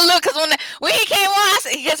I look because when he came on,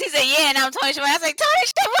 because he said, "Yeah," and I'm Tony Schiavone. I was like, "Tony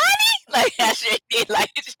Schiavone?" Like I sure did. Like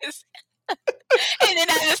just, and then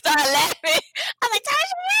I just started laughing. I was like, "Tony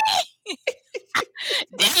Schiavone!"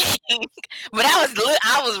 Dang, but I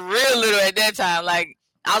was real little at that time. Like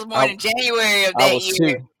I was born in January of that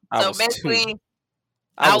year. So basically,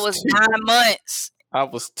 I was 9 months. I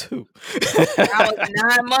was 2. I was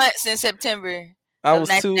 9 months in September. I was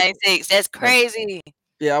 1996. That's crazy.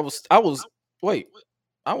 Yeah, I was. Wait,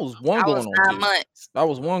 I was 1 going on 9 months. I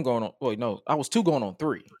was 1 going on. Wait, no, I was 2 going on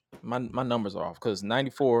 3. My numbers are off because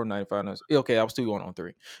 94, 95. Okay, I was 2 going on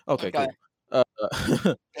 3. Okay. Cool.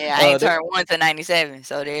 Yeah, I ain't turned 1 to 97,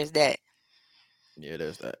 so there's that. Yeah,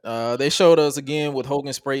 there's that. They showed us again with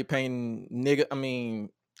Hogan spray painting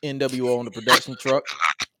NWO on the production truck.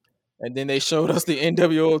 And then they showed us the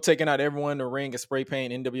NWO taking out everyone in the ring and spray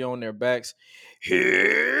painting NWO on their backs.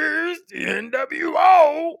 Here's the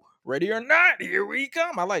NWO. Ready or not, here we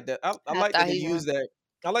come. I like that. I like that they use that.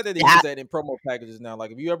 I like that they use that in promo packages now. Like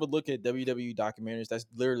if you ever look at WWE documentaries, that's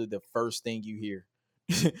literally the first thing you hear.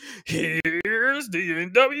 Here's the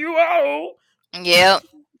NWO. Yep.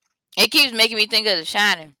 It keeps making me think of The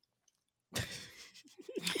Shining.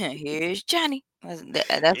 Here's Johnny. That's what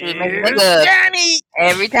it makes me think of Johnny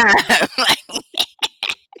every time.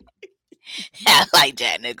 I like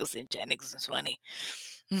Jack Nicholson. Jack Nicholson's funny.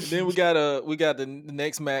 And then we got the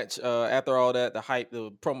next match. After all that, the hype, the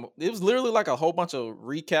promo. It was literally like a whole bunch of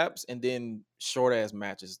recaps and then short ass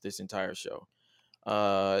matches. This entire show.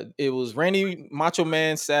 It was Randy Macho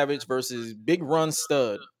Man Savage versus Big Run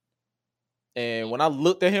Stud. And when I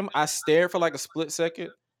looked at him, I stared for like a split second.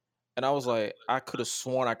 And I was like, I could have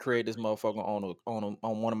sworn I created this motherfucker on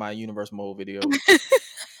one of my Universe Mode videos.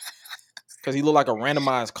 Because he looked like a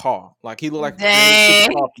randomized car. Like he looked like a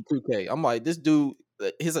car from 2K. I'm like, this dude,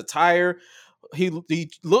 his attire, he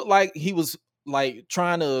looked like he was like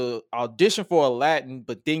trying to audition for Aladdin,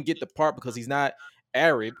 but didn't get the part because he's not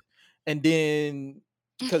Arab. And then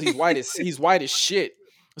because he's white as shit.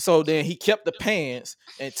 So then he kept the pants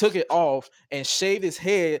and took it off and shaved his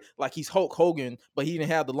head like he's Hulk Hogan, but he didn't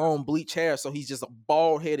have the long bleach hair, so he's just a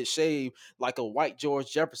bald-headed shave like a white George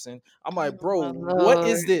Jefferson. I'm like, bro, what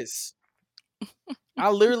is this?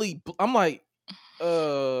 I'm like,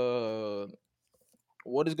 what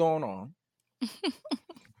is going on?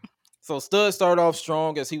 So Stud started off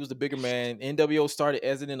strong as he was the bigger man. NWO started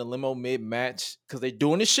exiting the limo mid-match because they're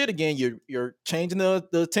doing this shit again. You're changing the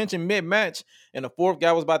attention mid-match, and the fourth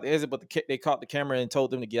guy was about to exit, but they caught the camera and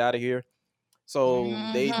told them to get out of here. So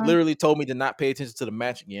they literally told me to not pay attention to the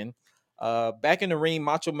match again. Back in the ring,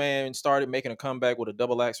 Macho Man started making a comeback with a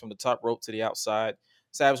double axe from the top rope to the outside.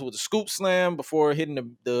 Savage with a scoop slam before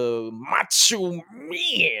hitting the Macho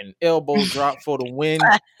Man elbow drop for the win.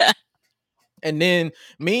 And then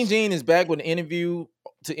Mean Gene is back with an interview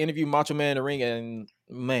to interview Macho Man in the ring. And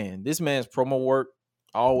man, this man's promo work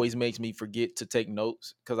always makes me forget to take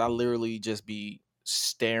notes because I literally just be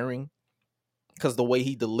staring because the way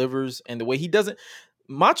he delivers and the way he doesn't.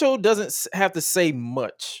 Macho doesn't have to say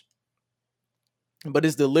much, but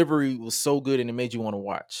his delivery was so good and it made you want to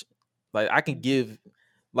watch. Like I can give,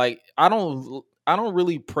 like I don't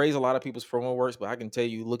really praise a lot of people's promo works, but I can tell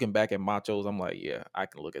you, looking back at Macho's, I'm like, yeah, I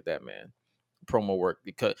can look at that man promo work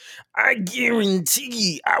because I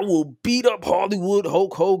guarantee I will beat up Hollywood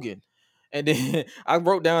Hulk Hogan. And then I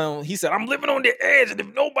wrote down, he said, I'm living on the edge, and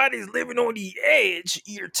if nobody's living on the edge,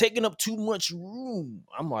 you're taking up too much room.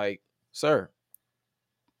 I'm like, sir,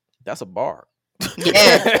 that's a bar.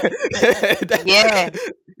 Yeah. Yeah.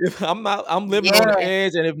 I'm living on the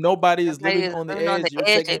edge, and if nobody is living on the edge, you're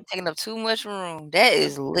they're taking up too much room. That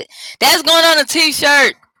is lit. That's going on a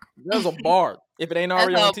t-shirt. That's a bar. If it ain't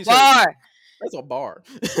already on a t-shirt, that's a bar.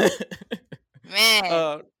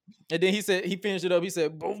 Man. And then he finished it up. He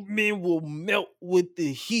said, both men will melt with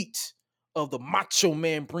the heat of the Macho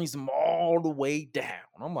Man brings them all the way down.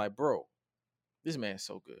 I'm like, bro, this man's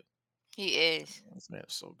so good. He is. This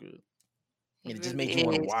man's so good. And it just makes you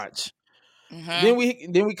want to watch.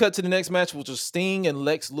 Mm-hmm. Then we cut to the next match, which was Sting and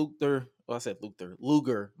Lex Luthor. Well, I said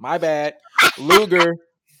Luger. My bad. Luger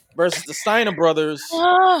versus the Steiner brothers.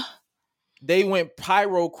 They went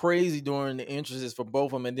pyro crazy during the entrances for both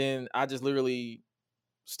of them, and then I just literally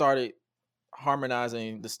started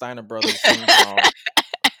harmonizing the Steiner brothers theme song.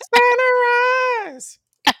 Steinerize!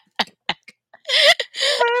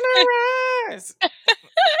 Steinerize!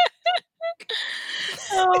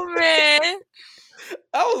 Oh man.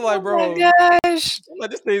 I was like, bro, my gosh. I'm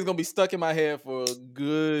like, this thing's gonna be stuck in my head for a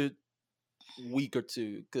good week or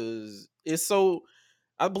two because it's so.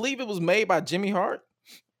 I believe it was made by Jimmy Hart.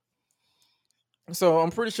 So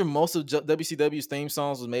I'm pretty sure most of WCW's theme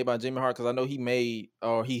songs was made by Jimmy Hart because I know he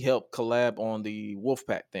helped collab on the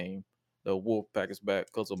Wolfpack theme. The Wolfpack is back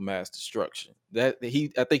because of mass destruction. I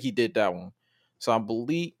think he did that one. So I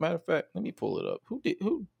believe, matter of fact, let me pull it up.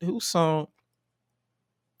 Who sung?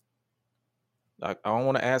 I don't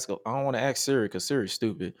want to ask Siri because Siri's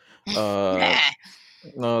stupid. Steiner's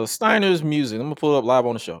music. I'm gonna pull it up live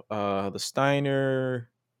on the show. The Steiner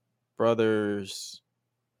brothers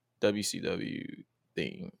WCW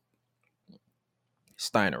theme.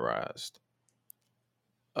 Steinerized.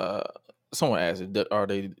 Someone asked, are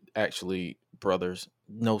they actually brothers?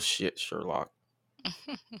 No shit, Sherlock.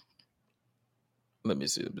 Let me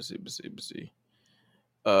see.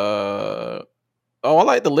 Oh, I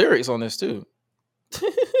like the lyrics on this too.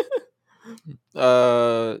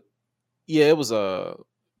 Yeah, it was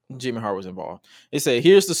Jimmy Hart was involved. They say,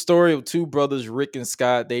 here's the story of two brothers, Rick and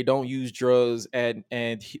Scott. They don't use drugs and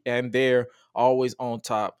they're always on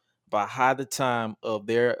top by high the time of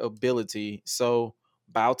their ability. So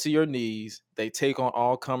bow to your knees. They take on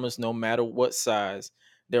all comers no matter what size.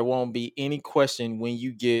 There won't be any question when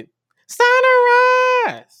you get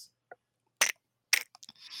Steinerized.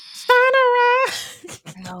 Steinerized.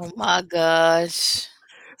 Oh my gosh.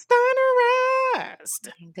 Steinerized.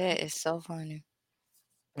 That is so funny.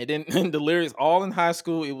 And then the lyrics, all in high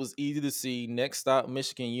school, it was easy to see. Next stop,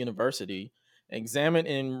 Michigan University. Examined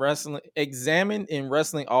in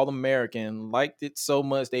wrestling All American. Liked it so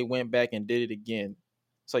much they went back and did it again.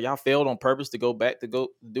 So y'all failed on purpose to go back to go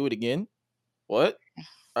do it again? What?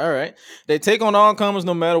 All right. They take on all comers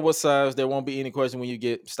no matter what size. There won't be any question when you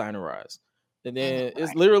get Steinerized. And then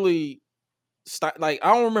it's literally like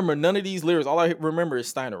I don't remember none of these lyrics. All I remember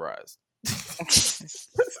is Steinerized.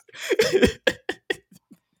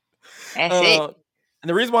 That's it. And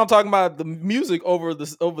the reason why I'm talking about the music over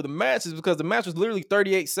the match is because the match was literally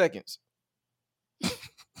 38 seconds.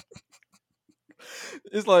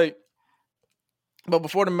 It's like, but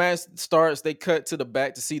before the match starts, they cut to the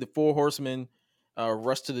back to see the Four Horsemen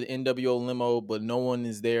rush to the nWo limo, but no one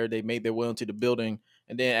is there. They made their way into the building,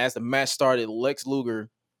 and then as the match started, Lex Luger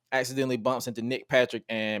accidentally bumps into Nick Patrick,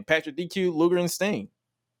 and Patrick DQ Luger and Sting,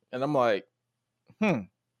 and I'm like,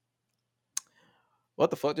 what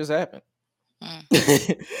the fuck just happened?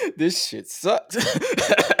 This shit sucked.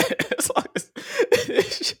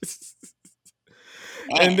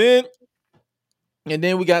 And then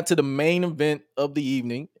we got to the main event of the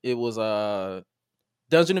evening. It was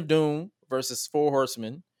Dungeon of Doom versus Four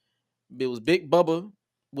Horsemen. It was Big Bubba,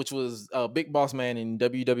 which was Big Boss Man in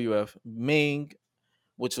WWF, Ming,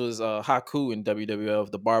 which was Haku in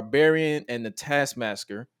WWF, the Barbarian, and the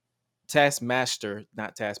Taskmaster,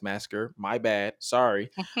 not Taskmaster, my bad,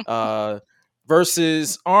 sorry,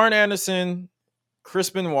 versus Arn Anderson,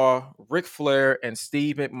 Chris Benoit, Ric Flair, and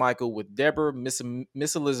Steve McMichael with Deborah,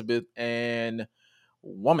 Miss Elizabeth, and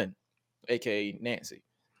Woman, aka Nancy.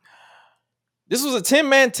 This was a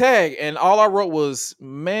 10-man tag, and all I wrote was,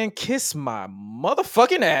 man, kiss my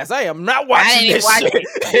motherfucking ass. I am not watching this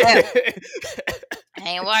shit. I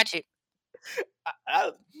ain't watch it.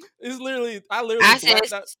 I said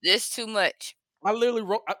this too much. I literally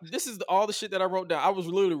wrote, this is all the shit that I wrote down. I was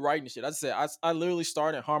literally writing shit. I said, I literally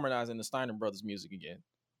started harmonizing the Steiner Brothers music again.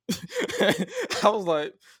 I was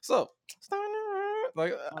like, so Steiner,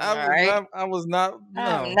 like, I was not, no.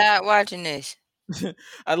 I'm not watching this.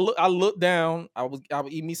 I looked down. I would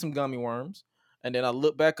eat me some gummy worms, and then I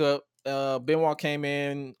looked back up. Benoit came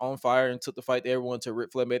in on fire and took the fight to everyone until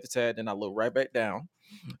Ric Flair made the tag. Then I looked right back down,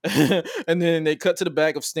 And then they cut to the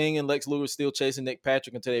back of Sting and Lex Luger still chasing Nick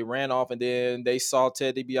Patrick until they ran off. And then they saw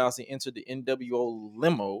Ted DiBiase enter the nWo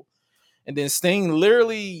limo. And then Sting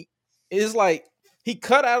literally is like, he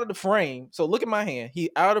cut out of the frame. So look at my hand.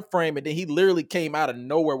 He out of frame, and then he literally came out of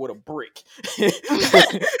nowhere with a brick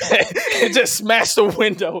and just smashed the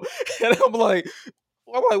window. And I'm like,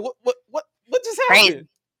 what just happened? Crazy.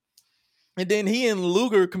 And then he and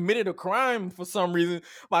Luger committed a crime for some reason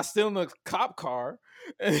by stealing a cop car.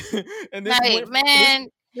 And this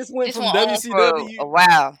went from WCW.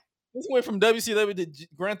 Wow. This went from WCW to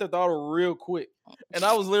Grand Theft Auto real quick. And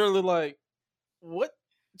I was literally like, what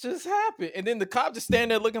just happened? And then the cop just stand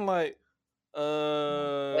there looking like,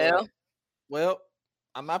 well,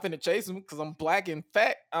 I'm not finna chase him because I'm black and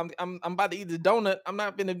fat. I'm about to eat the donut. I'm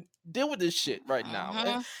not finna deal with this shit right now.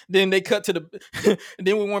 Man. Then they cut to the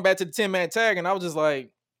then we went back to the 10-man tag, and I was just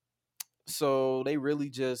like, so they really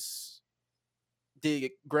just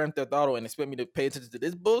did Grand Theft Auto and expect me to pay attention to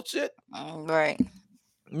this bullshit? Right.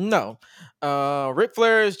 No. Ric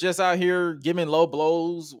Flair is just out here giving low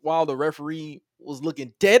blows while the referee was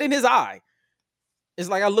looking dead in his eye. It's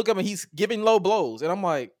like I look up and he's giving low blows, and I'm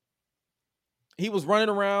like, he was running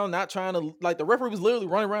around, not trying to, like, the referee was literally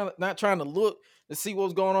running around, not trying to look to see what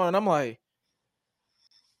was going on. And I'm like,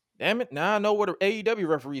 damn it, now I know what the AEW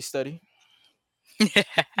referees study. Because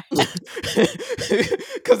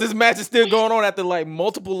this match is still going on after like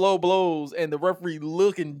multiple low blows and the referee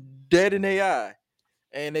looking dead in their eye.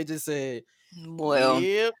 And they just said, well,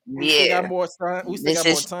 yep, we still got more time. We still got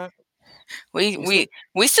more time. We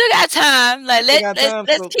still got time. Like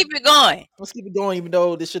let's keep it going. Let's keep it going, even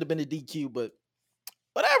though this should have been a DQ, but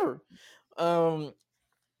whatever.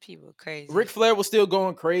 People crazy. Ric Flair was still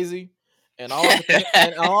going crazy, and all I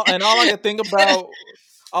could think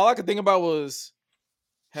about was,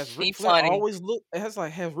 has Ric Flair always looked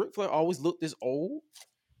this old?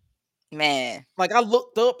 Man, like I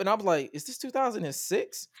looked up and I was like, is this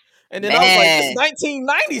 2006? And then I was like, it's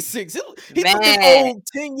 1996. He looked this old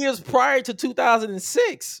 10 years prior to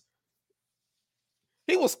 2006.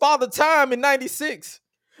 He was Father Time in 96.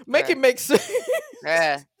 Make it make sense.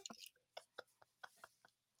 Yeah.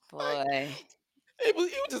 Boy. He was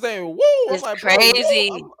just saying, whoa. It's like, crazy.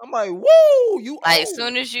 Whoa. I'm like, whoa, you like old. As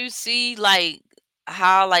soon as you see like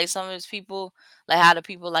how like some of those people, like how the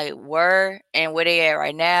people like were and where they at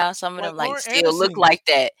right now, some of them like Arn still Anderson, look like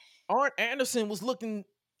that. Arn Anderson was looking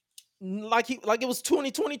like it was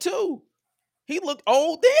 2022. He looked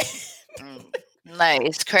old then. Like,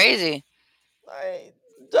 it's crazy. Like,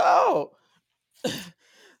 dog.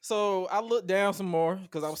 So I looked down some more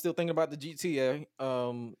because I was still thinking about the GTA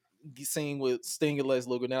scene with Sting and Lex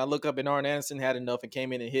Luger. Then I look up and Arn Anderson had enough and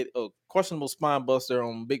came in and hit a questionable spine buster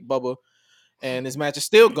on Big Bubba. And this match is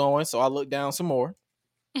still going, so I look down some more.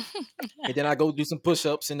 And then I go do some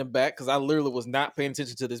push-ups in the back because I literally was not paying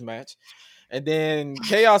attention to this match. And then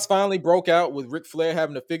chaos finally broke out with Ric Flair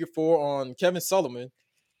having a figure four on Kevin Sullivan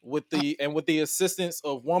with the assistance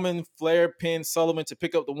of Woman. Flair pinned Sullivan to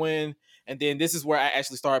pick up the win. And then this is where I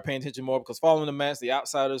actually started paying attention more because following the match, the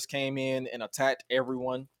Outsiders came in and attacked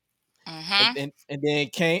everyone. And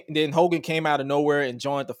then Hogan came out of nowhere and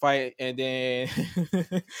joined the fight. And then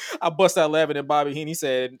I bust out laughing at Bobby Heenan. He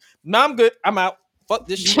said, "No, I'm good. I'm out. Fuck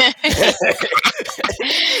this shit."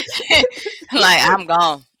 Like, I'm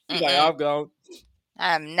gone. He's like, I'm gone.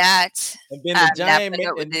 I'm not. And then the giant man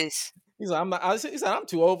with this. He's like, he said, I'm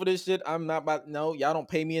too old for this shit. I'm not about. No, y'all don't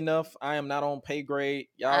pay me enough. I am not on pay grade.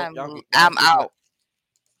 I'm out.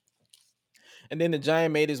 And then the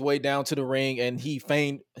Giant made his way down to the ring, and he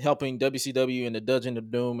feigned helping WCW in the Dungeon of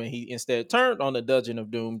Doom, and he instead turned on the Dungeon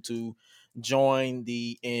of Doom to join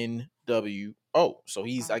the nWo. So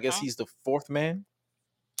I guess he's the fourth man.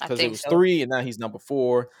 Because it was 3, and now he's number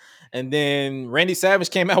 4. And then Randy Savage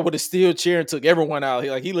came out with a steel chair and took everyone out.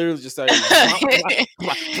 He literally just started. He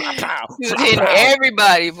was hitting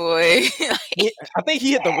everybody, boy. I think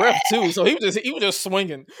he hit the ref too. So he was just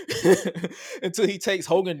swinging until he takes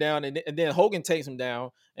Hogan down, and then Hogan takes him down,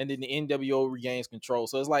 and then the nWo regains control.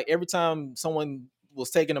 So it's like every time someone was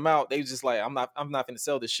taking him out, they was just like, I'm not going to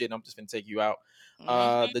sell this shit. I'm just going to take you out.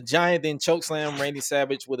 The Giant then chokeslammed Randy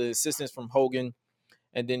Savage with assistance from Hogan.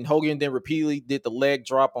 And then Hogan repeatedly did the leg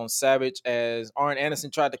drop on Savage as Arn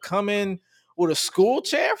Anderson tried to come in with a school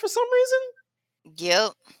chair for some reason.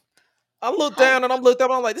 Yep. I looked down and I'm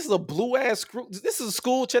like, this is a blue ass screw. This is a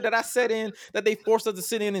school chair that I sat in that they forced us to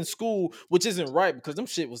sit in school, which isn't right because them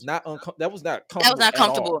shit was not that was not comfortable. That was not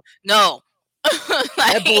comfortable. No.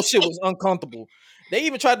 That bullshit was uncomfortable. They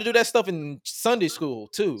even tried to do that stuff in Sunday school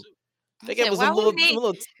too. They gave us a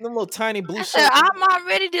little tiny blue shirt. I'm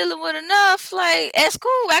already dealing with enough. Like, at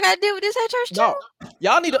school, I got to deal with this at church too.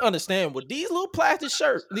 y'all need to understand with these little plastic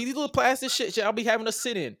shit y'all be having to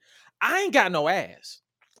sit in. I ain't got no ass.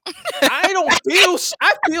 I don't feel.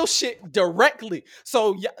 I feel shit directly.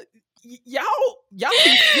 So y'all be.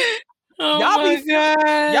 Oh my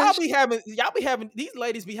gosh. Y'all be having these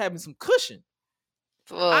ladies be having some cushion.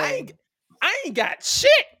 Boy. I ain't got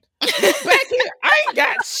shit. Look back here. I ain't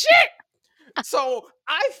got shit. So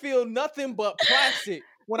I feel nothing but plastic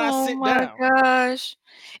when I sit down. Oh my gosh.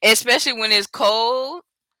 Especially when it's cold.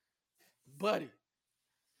 Buddy.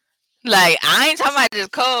 Like, I ain't talking about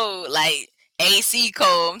just cold, like AC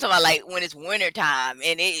cold. I'm talking about like when it's wintertime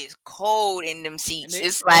and it is cold in them seats.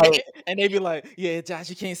 It's like, and they be like, yeah, Josh,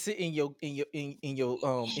 you can't sit in your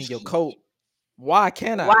coat. Why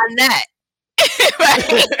can't I? Why not?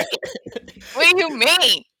 What do you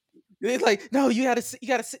mean? It's like, no, you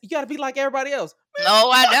gotta be like everybody else. Man, no,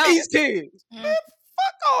 I don't. These kids. Man,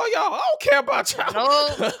 fuck all y'all. I don't care about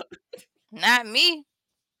y'all. No, not me.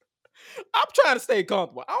 I'm trying to stay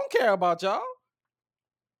comfortable. I don't care about y'all.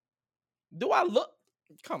 Do I look?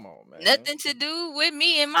 Come on, man. Nothing to do with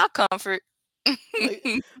me and my comfort.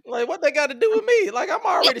 like what they got to do with me? Like, I'm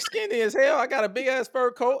already skinny as hell. I got a big ass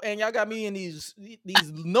fur coat, and y'all got me in these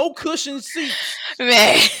no cushion seats.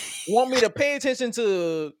 Man, want me to pay attention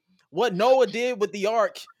to what Noah did with the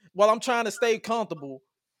ark while I'm trying to stay comfortable.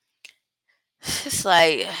 It's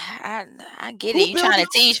like, I get it. You trying to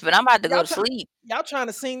teach, but I'm about to go to sleep. Y'all trying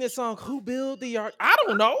to sing this song, Who Built the Ark? I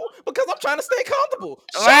don't know, because I'm trying to stay comfortable.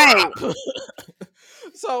 Right.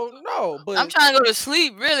 So, no, but I'm trying to go to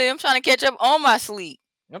sleep, really. I'm trying to catch up on my sleep.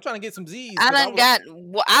 I'm trying to get some Z's. I done got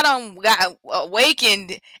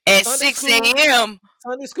awakened at 6 a.m.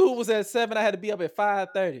 Sunday school was at 7. I had to be up at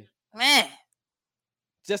 5:30. Man.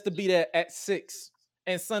 Just to be there at 6.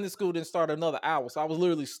 And Sunday school didn't start another hour. So I was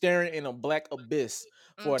literally staring in a black abyss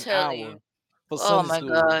for an hour for Sunday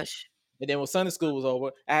school. Oh my gosh. And then when Sunday school was over,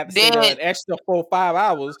 I had to stay there an extra 4-5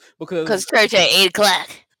 hours because church at 8 o'clock.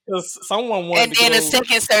 Someone wanted and then the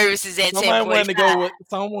second service is at 10:45.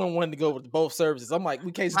 Someone wanted to go with both services. I'm like,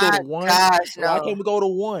 we can't just go to one. Gosh, no. Why can't we go to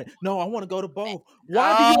one? No, I want to go to both.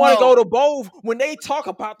 Why do you want to go to both when they talk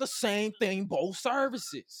about the same thing, both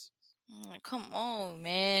services? Come on,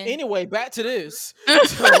 man. Anyway, back to this.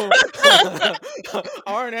 So,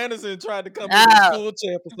 Arn Anderson tried to come in the school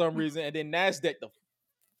chair for some reason, and then NASDAQ the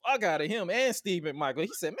fuck out of him and Stephen Michael. He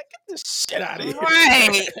said, man, get this shit out of here.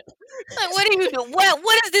 Right. Like, what are you doing?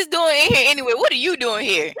 What is this doing in here anyway? What are you doing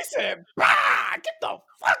here? He said, bah, get the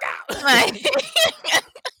fuck out. Right.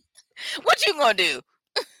 What you gonna do?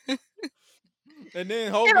 And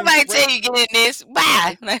then Hogan, everybody tell you get in this.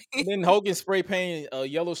 Bye. And then Hogan spray painted a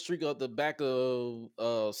yellow streak up the back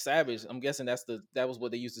of Savage. I'm guessing that was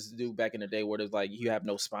what they used to do back in the day, where there's like you have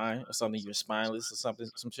no spine or something, you're spineless or something,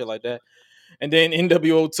 some shit like that. And then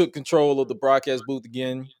nWo took control of the broadcast booth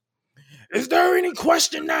again. Is there any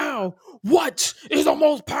question now? What is the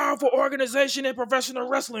most powerful organization in professional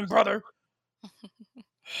wrestling, brother?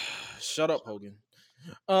 Shut up, Hogan.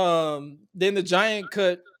 Then the Giant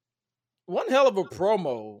cut one hell of a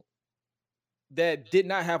promo that did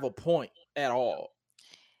not have a point at all.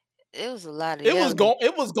 It was a lot of It was going.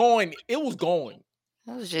 It was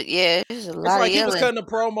just, it was a lot. It's like he was cutting a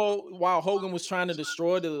promo while Hogan was trying to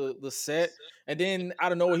destroy the set, and then I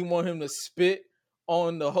don't know, he wanted him to spit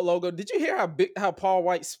on the logo. Did you hear how Paul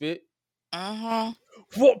White spit? Yeah.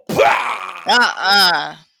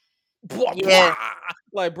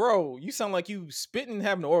 Like, bro, you sound like you spitting and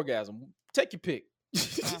having an orgasm. Take your pick.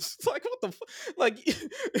 Like, what the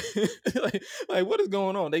like what is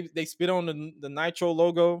going on? They spit on the Nitro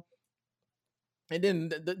logo, and then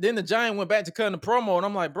the Giant went back to cutting the promo, and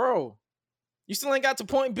I'm like, bro, you still ain't got to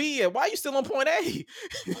point B yet. Why are you still on point A?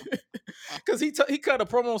 Because he cut a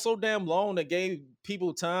promo so damn long that gave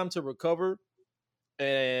people time to recover,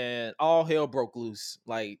 and all hell broke loose.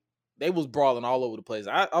 Like, they was brawling all over the place.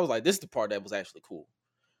 I was like, this is the part that was actually cool.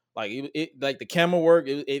 Like, it like the camera work,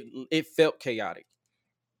 it felt chaotic.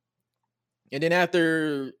 And then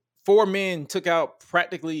after 4 men took out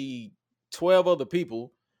practically 12 other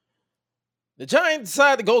people, the Giant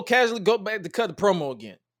decided to casually go back to cut the promo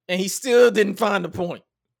again. And he still didn't find the point.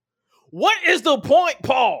 What is the point,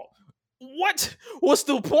 Paul? What's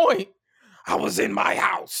the point? I was in my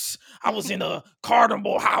house. I was in a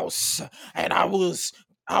carnival house. And I was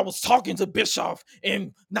talking to Bischoff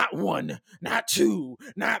in not 1, not 2,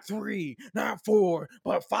 not 3, not 4,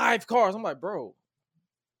 but 5 cars. I'm like, bro,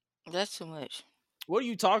 that's too much. What are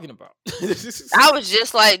you talking about? I was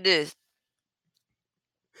just like this.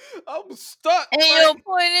 I'm stuck. And your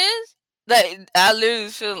point is, like, I literally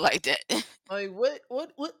feel like that. Like, what?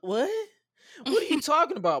 What are you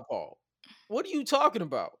talking about, Paul? What are you talking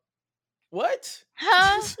about? What?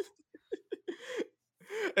 Huh?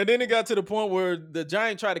 And then it got to the point where the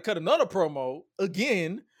Giant tried to cut another promo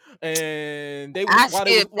again, and they was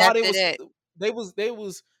he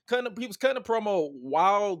was cutting a promo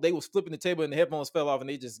while they was flipping the table and the headphones fell off, and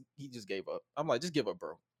he just gave up. I'm like, just give up,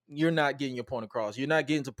 bro. You're not getting your point across. You're not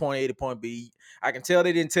getting to point A to point B. I can tell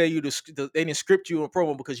they didn't tell you they didn't script you a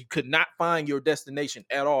promo because you could not find your destination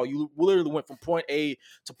at all. You literally went from point A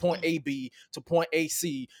to point AB to point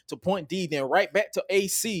AC to point D, then right back to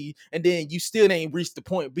AC, and then you still ain't reached the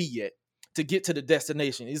point B yet to get to the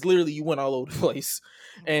destination. It's literally you went all over the place.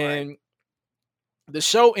 And the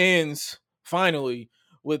show ends finally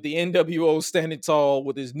with the nWo standing tall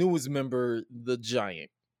with his newest member, the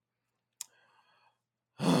Giant.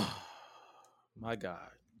 My God.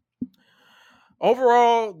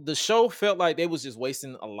 Overall, the show felt like they was just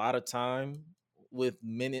wasting a lot of time with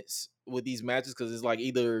minutes with these matches, because it's like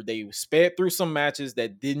either they sped through some matches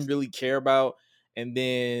that didn't really care about, and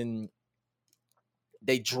then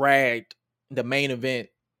they dragged the main event.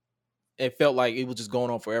 It felt like it was just going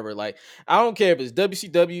on forever. Like, I don't care if it's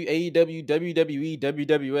WCW, AEW, WWE,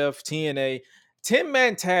 WWF, TNA,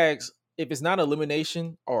 10-man tags, if it's not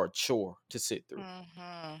elimination, are a chore to sit through.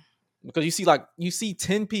 Mm-hmm. Because you see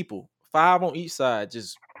 10 people, 5 on each side,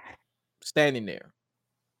 just standing there.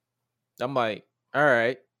 I'm like, all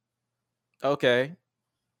right, okay.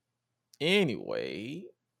 Anyway,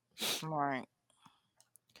 right.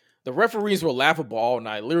 The referees were laughable all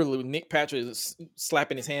night. Literally, Nick Patrick is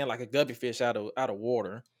slapping his hand like a guppy fish out of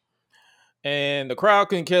water. And the crowd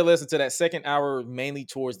couldn't care less until that second hour, mainly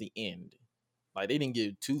towards the end. Like, they didn't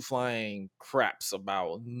give 2 flying craps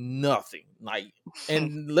about nothing. Like,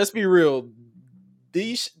 and let's be real,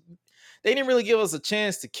 they didn't really give us a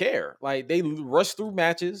chance to care. Like, they rushed through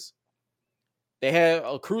matches. They had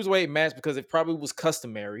a cruiserweight match because it probably was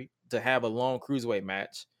customary to have a long cruiserweight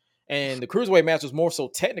match. And the cruiserweight match was more so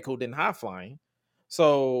technical than high flying.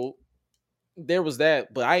 So there was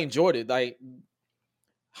that, but I enjoyed it. Like,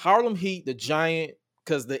 Harlem Heat, the Giant,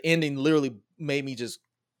 because the ending literally made me just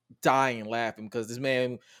dying laughing, because this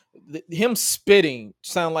man, him spitting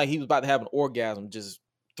sounded like he was about to have an orgasm, just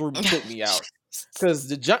took me out. Because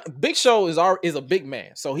the Big Show is a big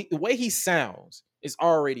man, so the way he sounds is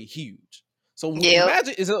already huge. So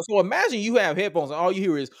imagine you have headphones and all you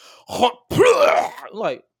hear is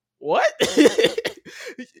like, what?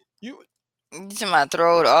 you my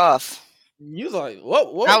throat off. You was like,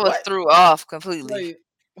 what? I was threw off completely. Like,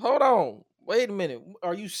 hold on, wait a minute.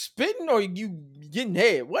 Are you spitting or are you getting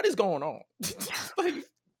head? What is going on? Like,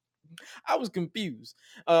 I was confused.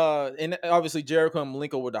 And obviously Jericho and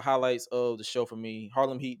Malenko were the highlights of the show for me.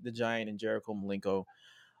 Harlem Heat, the Giant, and Jericho Malenko.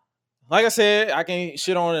 Like I said, I can't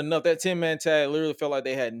shit on it enough. That 10-man tag literally felt like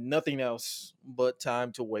they had nothing else but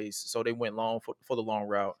time to waste. So they went long for the long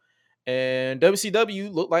route. And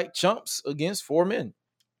WCW looked like chumps against 4 men.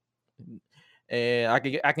 And I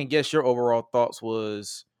can guess your overall thoughts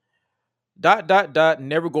was ...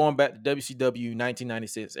 never going back to WCW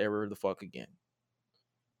 1996 ever the fuck again.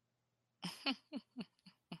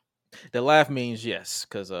 The laugh means yes,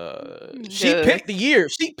 because she picked the year.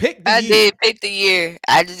 I did pick the year.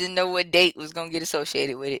 I just didn't know what date was gonna get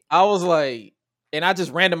associated with it. I was like, and I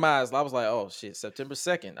just randomized. I was like, oh shit, September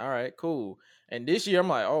 2nd. All right, cool. And this year I'm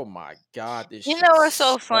like, oh my God, this You know what's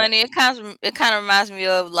so funny? It kind of reminds me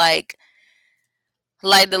of like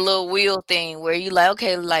the little wheel thing where you like,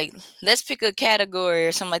 okay, like let's pick a category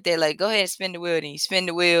or something like that. Like, go ahead and spin the wheel, then you spin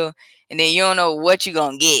the wheel, and then you don't know what you're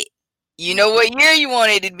gonna get. You know what year you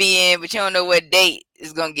want it to be in, but you don't know what date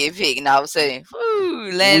is gonna get picked. And all of a sudden,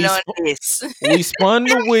 land on this. We spun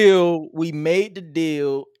the wheel, we made the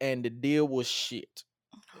deal, and the deal was shit.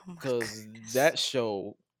 Because that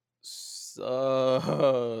show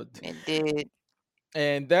sucked. It did.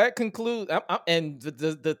 And that concludes. And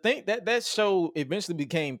the thing that show eventually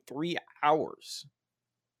became 3 hours.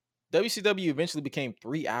 WCW eventually became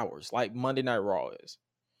 3 hours, like Monday Night Raw is.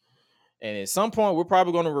 And at some point, we're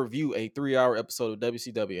probably going to review a 3-hour episode of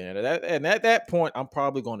WCW. And at that point, I'm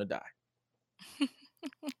probably going to die.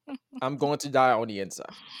 I'm going to die on the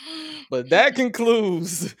inside. But that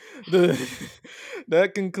concludes the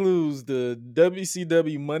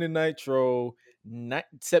WCW Monday Nitro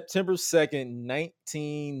September 2nd,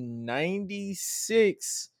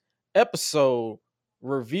 1996 episode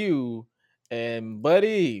review. And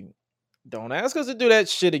buddy, don't ask us to do that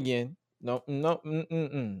shit again. No,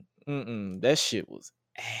 that shit was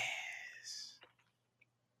ass.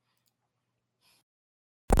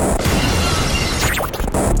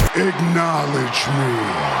 Acknowledge me.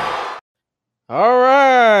 All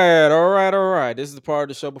right. This is the part of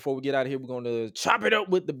the show before we get out of here. We're going to chop it up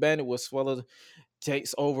with the Bandit with Swallow.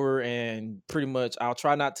 takes over, and pretty much I'll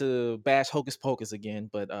try not to bash Hocus Pocus again,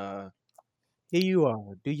 but here you are.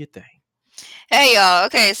 Do your thing. Hey y'all.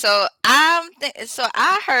 Okay, so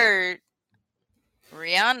I heard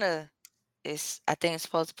Rihanna I think it's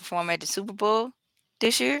supposed to perform at the Super Bowl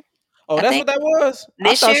this year. Oh, that's what that was?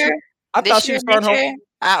 This year? I thought she was starting her.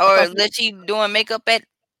 Or that she doing makeup at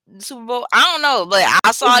the Super Bowl. I don't know, but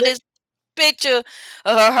I saw this picture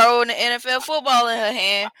of her holding the NFL football in her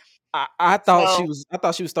hand. I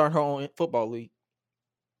thought she was starting her own football league.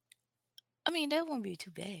 I mean, that won't be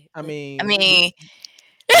too bad. I mean,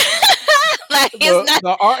 like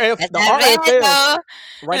the RFL.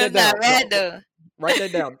 Write that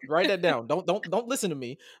down. Write that down. Don't listen to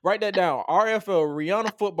me. Write that down. RFL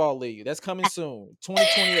Rihanna Football League. That's coming soon,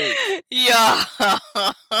 2028. Yeah.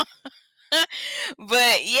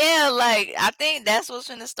 But yeah, like I think that's what's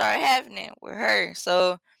gonna start happening with her.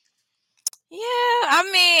 So yeah, I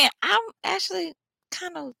mean, I'm actually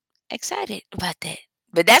kind of excited about that.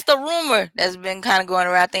 But that's the rumor that's been kind of going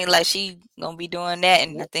around. I think like she gonna be doing that,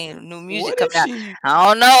 and I think new music coming out. I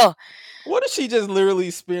don't know. What if she just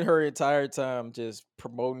literally spent her entire time just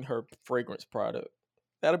promoting her fragrance product?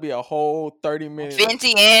 That'll be a whole 30 minutes.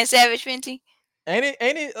 Fenty and Savage Fenty. Ain't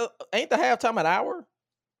the halftime an hour?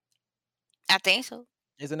 I think so.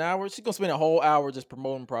 It's an hour. She's gonna spend a whole hour just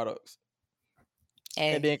promoting products,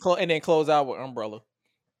 and then close out with Umbrella.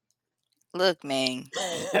 Look, man.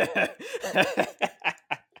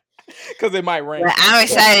 Because it might rain. But I'm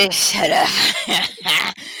excited. Shut up.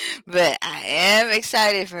 But I am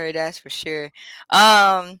excited for her. That's for sure.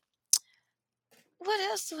 What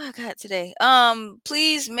else do I got today?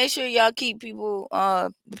 Please make sure y'all keep people,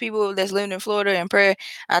 the people that's living in Florida in prayer.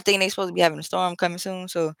 I think they're supposed to be having a storm coming soon,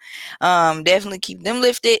 so definitely keep them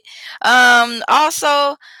lifted.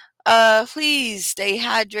 Also, please stay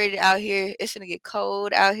hydrated out here. It's gonna get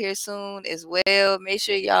cold out here soon as well. Make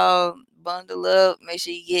sure y'all bundle up. Make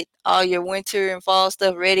sure you get all your winter and fall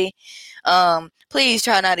stuff ready. Please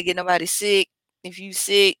try not to get nobody sick. If you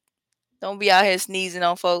sick, don't be out here sneezing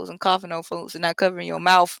on folks and coughing on folks and not covering your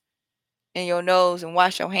mouth and your nose, and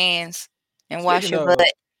wash your hands and wash your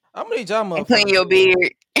butt. I'm gonna need y'all motherfuckers. And clean your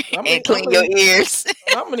beard and clean your ears.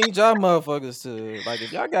 I'm gonna need y'all motherfuckers to, like,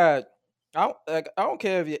 if y'all got, I don't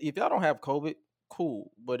care if y'all don't have COVID,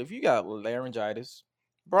 cool. But if you got laryngitis,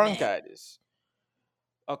 bronchitis,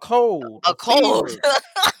 a cold, fever,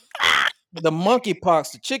 the monkey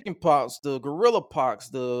pox, the chicken pox, the gorilla pox,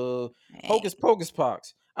 the hocus pocus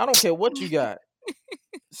pox, I don't care what you got.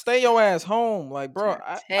 Stay your ass home, like, bro.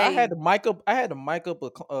 I had to mic up. I had to mic up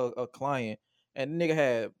a client, and the nigga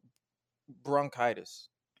had bronchitis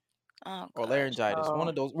or laryngitis. One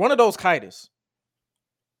of those chitis,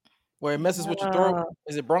 where it messes with your throat.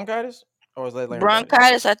 Is it bronchitis or is that laryngitis?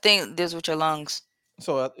 Bronchitis, I think, deals with your lungs.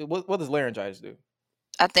 So what does laryngitis do?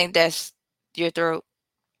 I think that's your throat.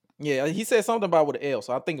 Yeah, he said something about with an L,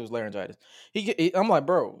 so I think it was laryngitis. I'm like,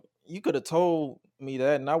 bro, you could have told me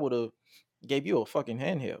that, and I would have gave you a fucking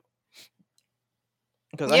handheld.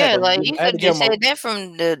 Because you could just say that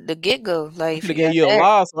from the get go. Like, I could have gave you a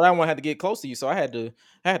Lysol, so I had to get close to you, so I had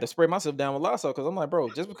to spray myself down with Lysol, because I'm like, bro,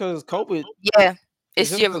 just because COVID,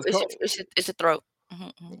 it's a throat.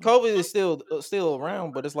 Mm-hmm. COVID is still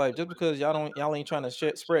around, but it's like, just because y'all ain't trying to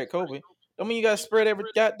spread COVID, don't mean you gotta spread every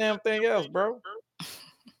goddamn thing else, bro.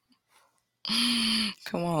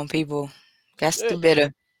 Come on, people, that's do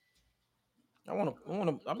better.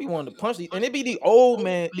 I be wanting to punch these, and it be the old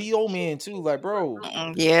men too, like, bro.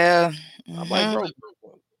 Yeah. I'm like, bro,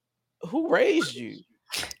 who raised you?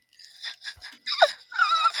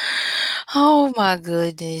 Oh my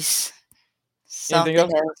goodness. Something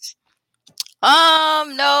else?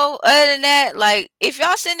 No. Other than that, like, if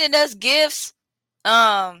y'all sending us gifts,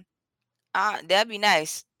 that'd be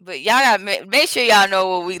nice. But y'all gotta make sure y'all know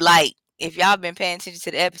what we like. If y'all been paying attention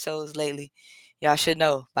to the episodes lately, y'all should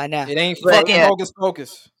know by now. It ain't fucking Hocus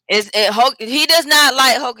Pocus. He does not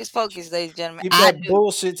like Hocus Pocus, ladies and gentlemen. Keep that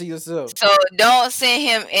bullshit to yourself. So don't send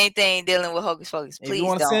him anything dealing with Hocus Pocus. Please, if you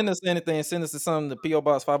want to send us anything, send us to something to P.O.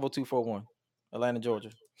 Box 50241, Atlanta,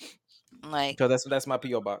 Georgia. Like, because that's my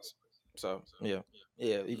P.O. Box. So yeah.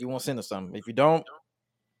 If you want to send us something, if you don't,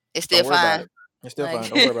 it's still fine. It's still fine.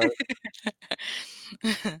 Don't worry about it.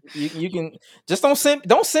 You can just don't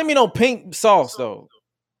send me no pink sauce though.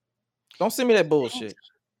 Don't send me that bullshit.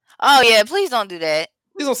 Oh yeah, please don't do that.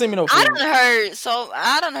 Please don't send me no food.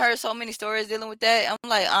 I done heard so many stories dealing with that. I'm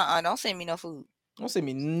like, don't send me no food. Don't send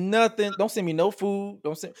me nothing. Don't send me no food.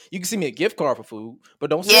 You can send me a gift card for food, but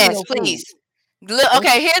don't send me no please. Food. Look,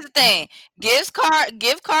 okay, here's the thing. Gift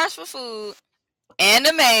cards for food,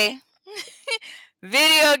 anime,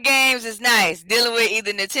 Video games is nice. Dealing with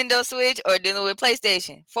either Nintendo Switch or dealing with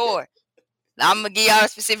PlayStation 4. I'm gonna give y'all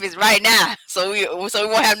specifics right now, so we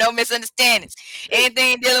won't have no misunderstandings.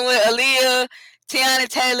 Anything dealing with Aaliyah, Tiana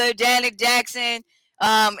Taylor, Janet Jackson,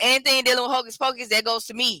 anything dealing with Hocus Pocus, that goes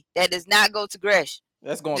to me. That does not go to Gresh.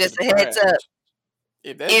 That's going just to the a heads up.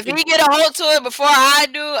 If he get a hold to it before I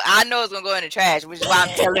do, I know it's gonna go in the trash, which is why I'm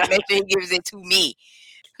telling him make sure he gives it to me.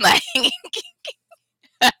 Like,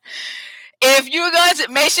 if you're going to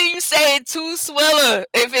make sure you say it to Swella,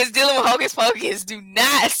 if it's dealing with Hocus Pocus, do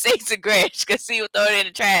not say to Gresh because he will throw it in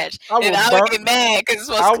the trash. And I will get mad because it's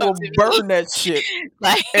supposed to come to me. I will burn that shit.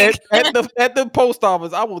 Like, at the post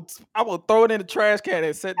office, I will throw it in the trash can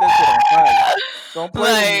and set that shit on fire. Don't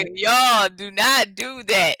play with me. Y'all do not do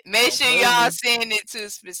that. Make sure y'all send it to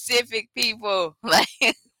specific people.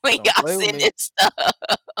 Like, when y'all send it stuff.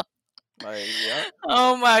 Like, yeah.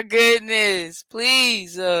 Oh my goodness.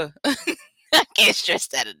 Please. I can't stress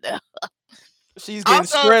that enough. She's getting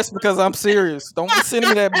stressed because I'm serious. Don't be sending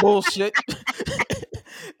me that bullshit.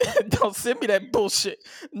 Don't send me that bullshit.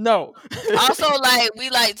 No. Also,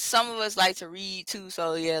 some of us like to read too.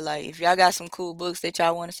 So yeah, like if y'all got some cool books that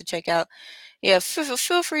y'all want us to check out, yeah,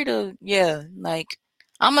 feel free to, like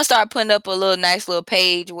I'm gonna start putting up a nice little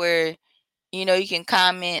page where you can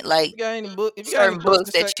comment like if you got any books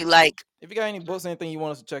that you like. If you got any books, anything you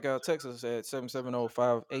want us to check out, text us at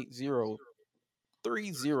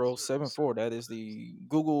 770-580-3074. That is the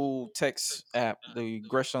Google text app, the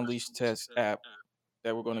Gresh Unleashed text app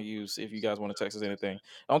that we're going to use if you guys want to text us anything.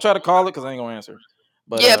 Don't try to call it because I ain't going to answer.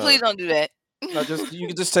 But yeah, please don't do that. You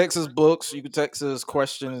can just text us books. You can text us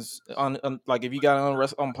questions on like if you got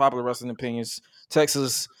unpopular wrestling opinions, text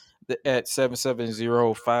us at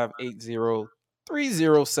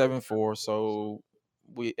 770-580-3074. So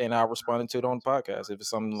I'll respond to it on the podcast if it's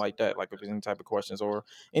something like that, like if it's any type of questions or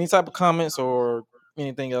any type of comments or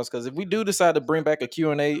anything else. Because if we do decide to bring back a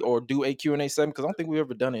Q&A or do a Q&A segment, because I don't think we've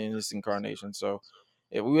ever done it in this incarnation. So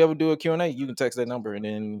if we ever do a Q&A, you can text that number and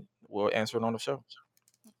then we'll answer it on the show.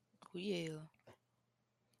 Yeah.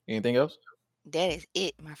 Anything else? That is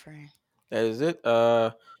it, my friend. That is it.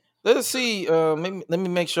 Let's see. Let me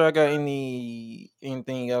make sure I got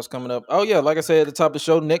anything else coming up. Oh yeah, like I said at the top of the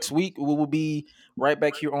show, next week we will be right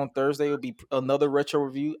back here on Thursday. It'll be another retro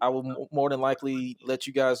review. I will more than likely let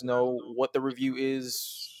you guys know what the review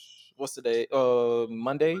is. What's the day?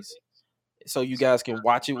 Mondays, so you guys can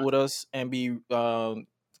watch it with us and be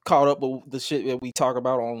caught up with the shit that we talk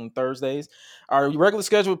about on Thursdays. Our regular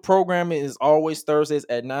scheduled programming is always Thursdays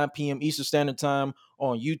at 9 p.m. Eastern Standard Time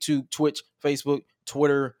on YouTube, Twitch, Facebook,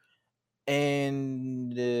 Twitter,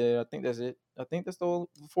 and I think that's it. I think that's the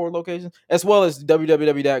 4 locations, as well as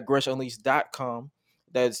www.gressunleashed.com.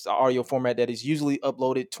 That's the audio format that is usually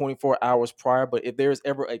uploaded 24 hours prior. But if there's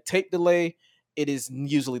ever a tape delay, it is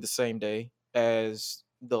usually the same day as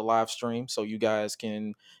the live stream, so you guys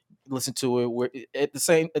can listen to it at the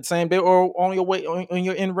same day or on your way on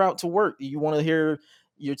your en route to work. You want to hear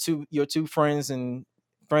your two friends and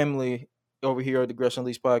family over here at the Gresh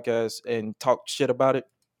Unleashed podcast and talk shit about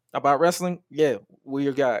wrestling. Yeah, we're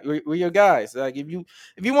your guy. We're your guys. Like if you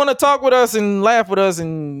want to talk with us and laugh with us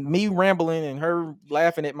and me rambling and her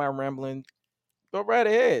laughing at my rambling, go right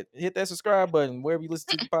ahead. Hit that subscribe button wherever you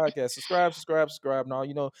listen to the podcast. Subscribe.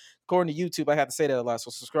 No, according to YouTube, I have to say that a lot.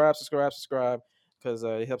 So subscribe, because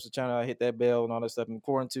it helps the channel. I hit that bell and all that stuff. And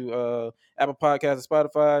according to Apple Podcasts and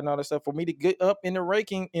Spotify and all that stuff, for me to get up in the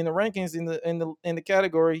rankings in the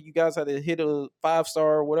category, you guys have to hit a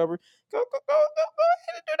 5-star or whatever. Go ahead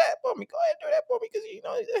and do that for me. Because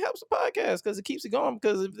it helps the podcast because it keeps it going.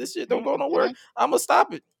 Because if this shit don't go nowhere, I'm gonna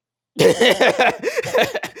stop it.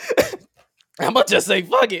 I'm gonna just say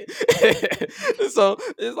fuck it. So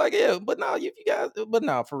it's like, yeah, but now if you guys, but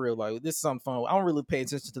now for real, like this is something fun. I don't really pay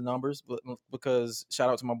attention to numbers, but because shout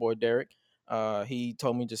out to my boy Derek, he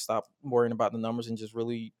told me just stop worrying about the numbers and just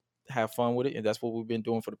really have fun with it, and that's what we've been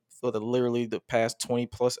doing for the literally the past 20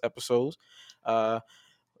 plus episodes.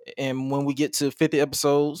 And when we get to 50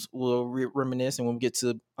 episodes, we'll reminisce, and when we get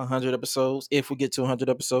to 100 episodes, if we get to 100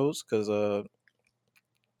 episodes, because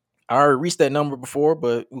I already reached that number before,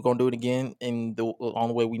 but we're gonna do it again on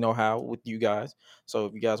the way we know how with you guys. So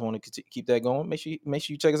if you guys want to keep that going, make sure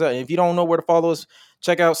you check us out. And if you don't know where to follow us,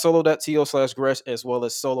 check out solo.to/Gresh as well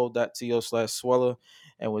as solo.to/Swella.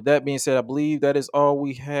 And with that being said, I believe that is all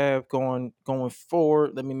we have going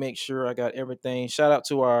forward. Let me make sure I got everything. Shout out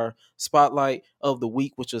to our spotlight of the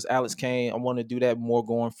week, which was Alex Kane. I want to do that more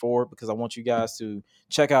going forward because I want you guys to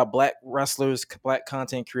check out Black wrestlers, Black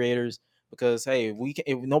content creators. Because hey,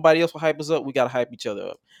 if nobody else will hype us up, we gotta hype each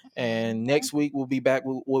other up. And next week we'll be back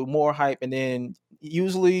with more hype. And then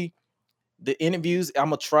usually the interviews, I'm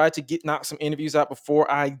gonna try to knock some interviews out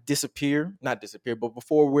before I not disappear, but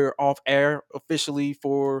before we're off air officially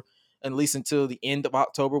for at least until the end of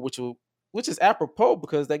October, which is apropos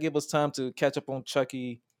because that gives us time to catch up on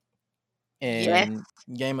Chucky and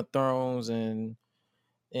Game of Thrones, and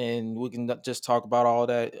we can just talk about all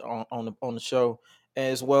that on the show,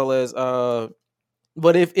 as well as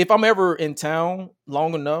but if I'm ever in town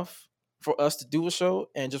long enough for us to do a show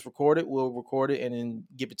and just record it, we'll record it and then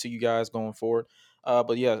give it to you guys going forward.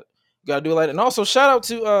 But yeah, gotta do it like that. And also shout out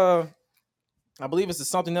to I believe it's the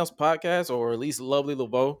Something Else podcast, or at least Lovely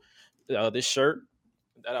Laveau, this shirt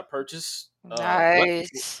that I purchased.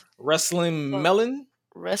 Nice. Wrestling Melon.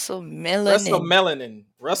 WrestleMelanin.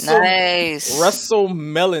 Nice.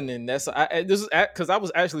 WrestleMelanin. This is because I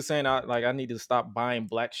was actually saying I need to stop buying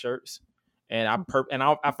black shirts, and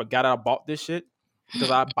I forgot I bought this shit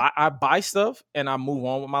because I buy stuff and I move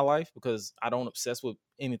on with my life because I don't obsess with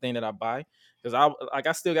anything that I buy, because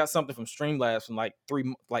I still got something from Streamlabs from like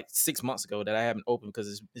 6 months ago that I haven't opened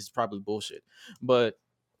because it's probably bullshit, but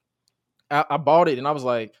I bought it and I was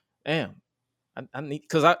like, damn. I need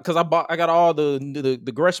because I got all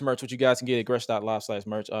the Gresh merch, which you guys can get at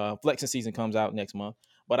Gresh.live/merch. Flexing season comes out next month,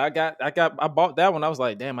 but I bought that one. I was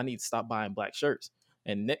like, damn, I need to stop buying black shirts.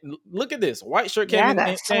 And look at this white shirt came in.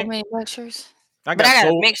 I got so many black shirts. I got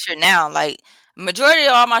a mixture now. Like majority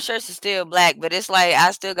of all my shirts is still black, but it's like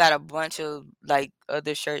I still got a bunch of like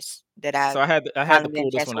other shirts that I. So I had to pull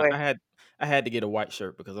this one out. I had to get a white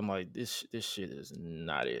shirt because I'm like, this shit is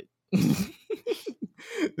not it.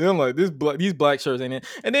 Then I'm like, these black shirts ain't it.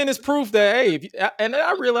 And then it's proof that and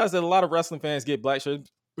I realized that a lot of wrestling fans get black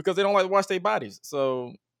shirts because they don't like to wash their bodies.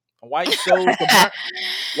 So white shows the brown.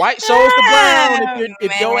 White shows the brown.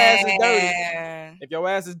 If your ass is dirty, if your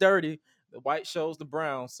ass is dirty, the white shows the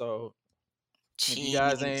brown. So if you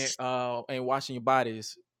guys ain't washing your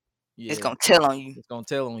bodies, it's gonna tell on you. It's gonna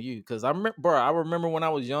tell on you. Because I remember when I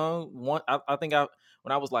was young. I think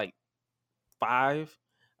when I was like 5.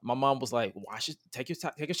 My mom was like, "Wash it, take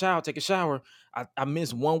a shower." I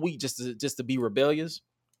missed 1 week just to be rebellious.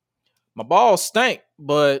 My balls stank,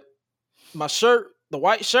 but my shirt, the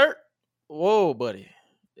white shirt, whoa, buddy,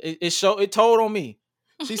 it told on me.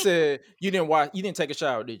 She said, "You didn't take a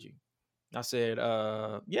shower, did you?" I said,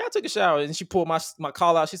 "Yeah, I took a shower." And she pulled my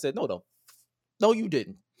collar out. She said, "No, you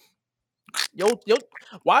didn't.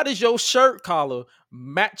 Why does your shirt collar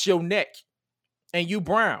match your neck, and you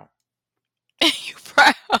brown?" You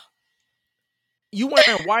brown. You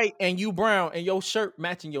wearing white and you brown and your shirt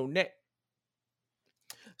matching your neck.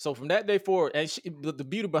 So from that day forward, and the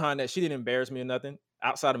beauty behind that, she didn't embarrass me or nothing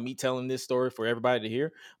outside of me telling this story for everybody to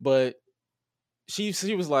hear. But she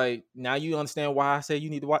was like, "Now you understand why I say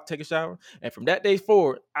you need to take a shower." And from that day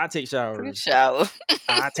forward, I take showers.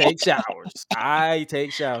 I take showers.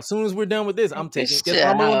 As soon as we're done with this, I'm taking. Guess what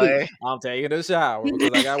I'm gonna do? I'm taking a shower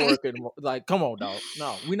because I got work. Like, come on, dog.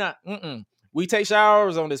 No, we not. We take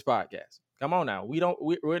showers on this podcast. Come on now.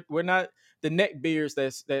 We're not the neck beards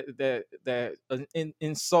that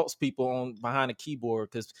insults people behind a keyboard,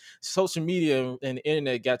 because social media and the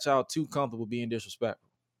internet got y'all too comfortable being disrespectful.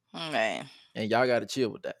 Man. And y'all got to chill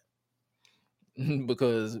with that.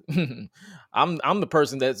 Because I'm the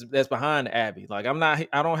person that's behind Abby. Like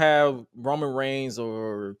I don't have Roman Reigns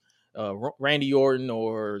or Randy Orton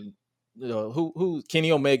or who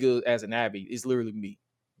Kenny Omega as an Abby. It's literally me.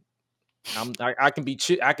 I can be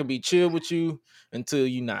chill with you until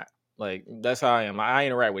you not. Like, that's how I am. I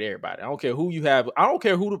interact with everybody. I don't care who you have. I don't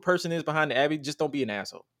care who the person is behind the Abby. Just don't be an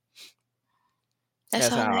asshole.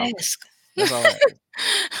 That's all I ask. That's all I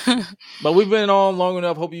ask. But we've been on long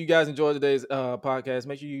enough. Hope you guys enjoyed today's podcast.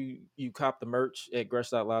 Make sure you cop the merch at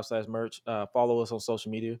Gresh.live/merch. Follow us on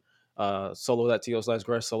social media.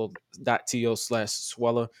 Solo.to/Gresh,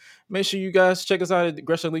 solo.to/Swella. Make sure you guys check us out at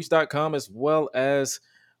GreshUnleashed.com, as well as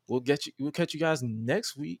we'll catch you guys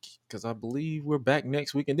next week, because I believe we're back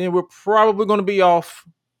next week, and then we're probably going to be off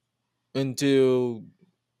until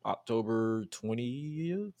October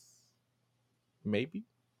 20th, maybe.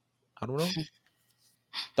 I don't know.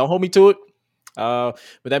 Don't hold me to it. But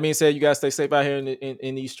that being said, you guys stay safe out here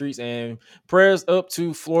in these streets, and prayers up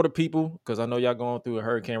to Florida people, because I know y'all going through a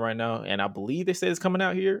hurricane right now, and I believe they said it's coming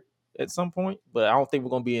out here at some point, but I don't think we're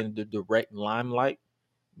going to be in the direct limelight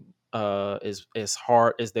as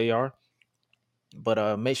hard as they are.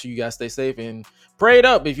 But make sure you guys stay safe and pray it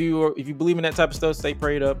up. If you believe in that type of stuff, stay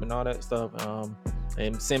prayed up and all that stuff.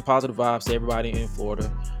 And send positive vibes to everybody in Florida.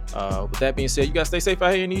 With that being said, you guys stay safe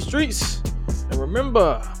out here in these streets. And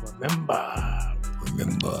remember,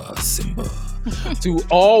 Simba, to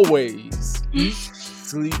always eat,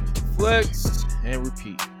 sleep, flex, and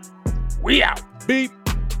repeat. We out. Beep.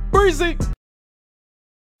 Where is he?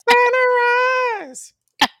 STEINERIZED.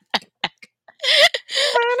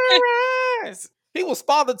 STEINERIZEed. He was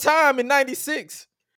Father Time in '96.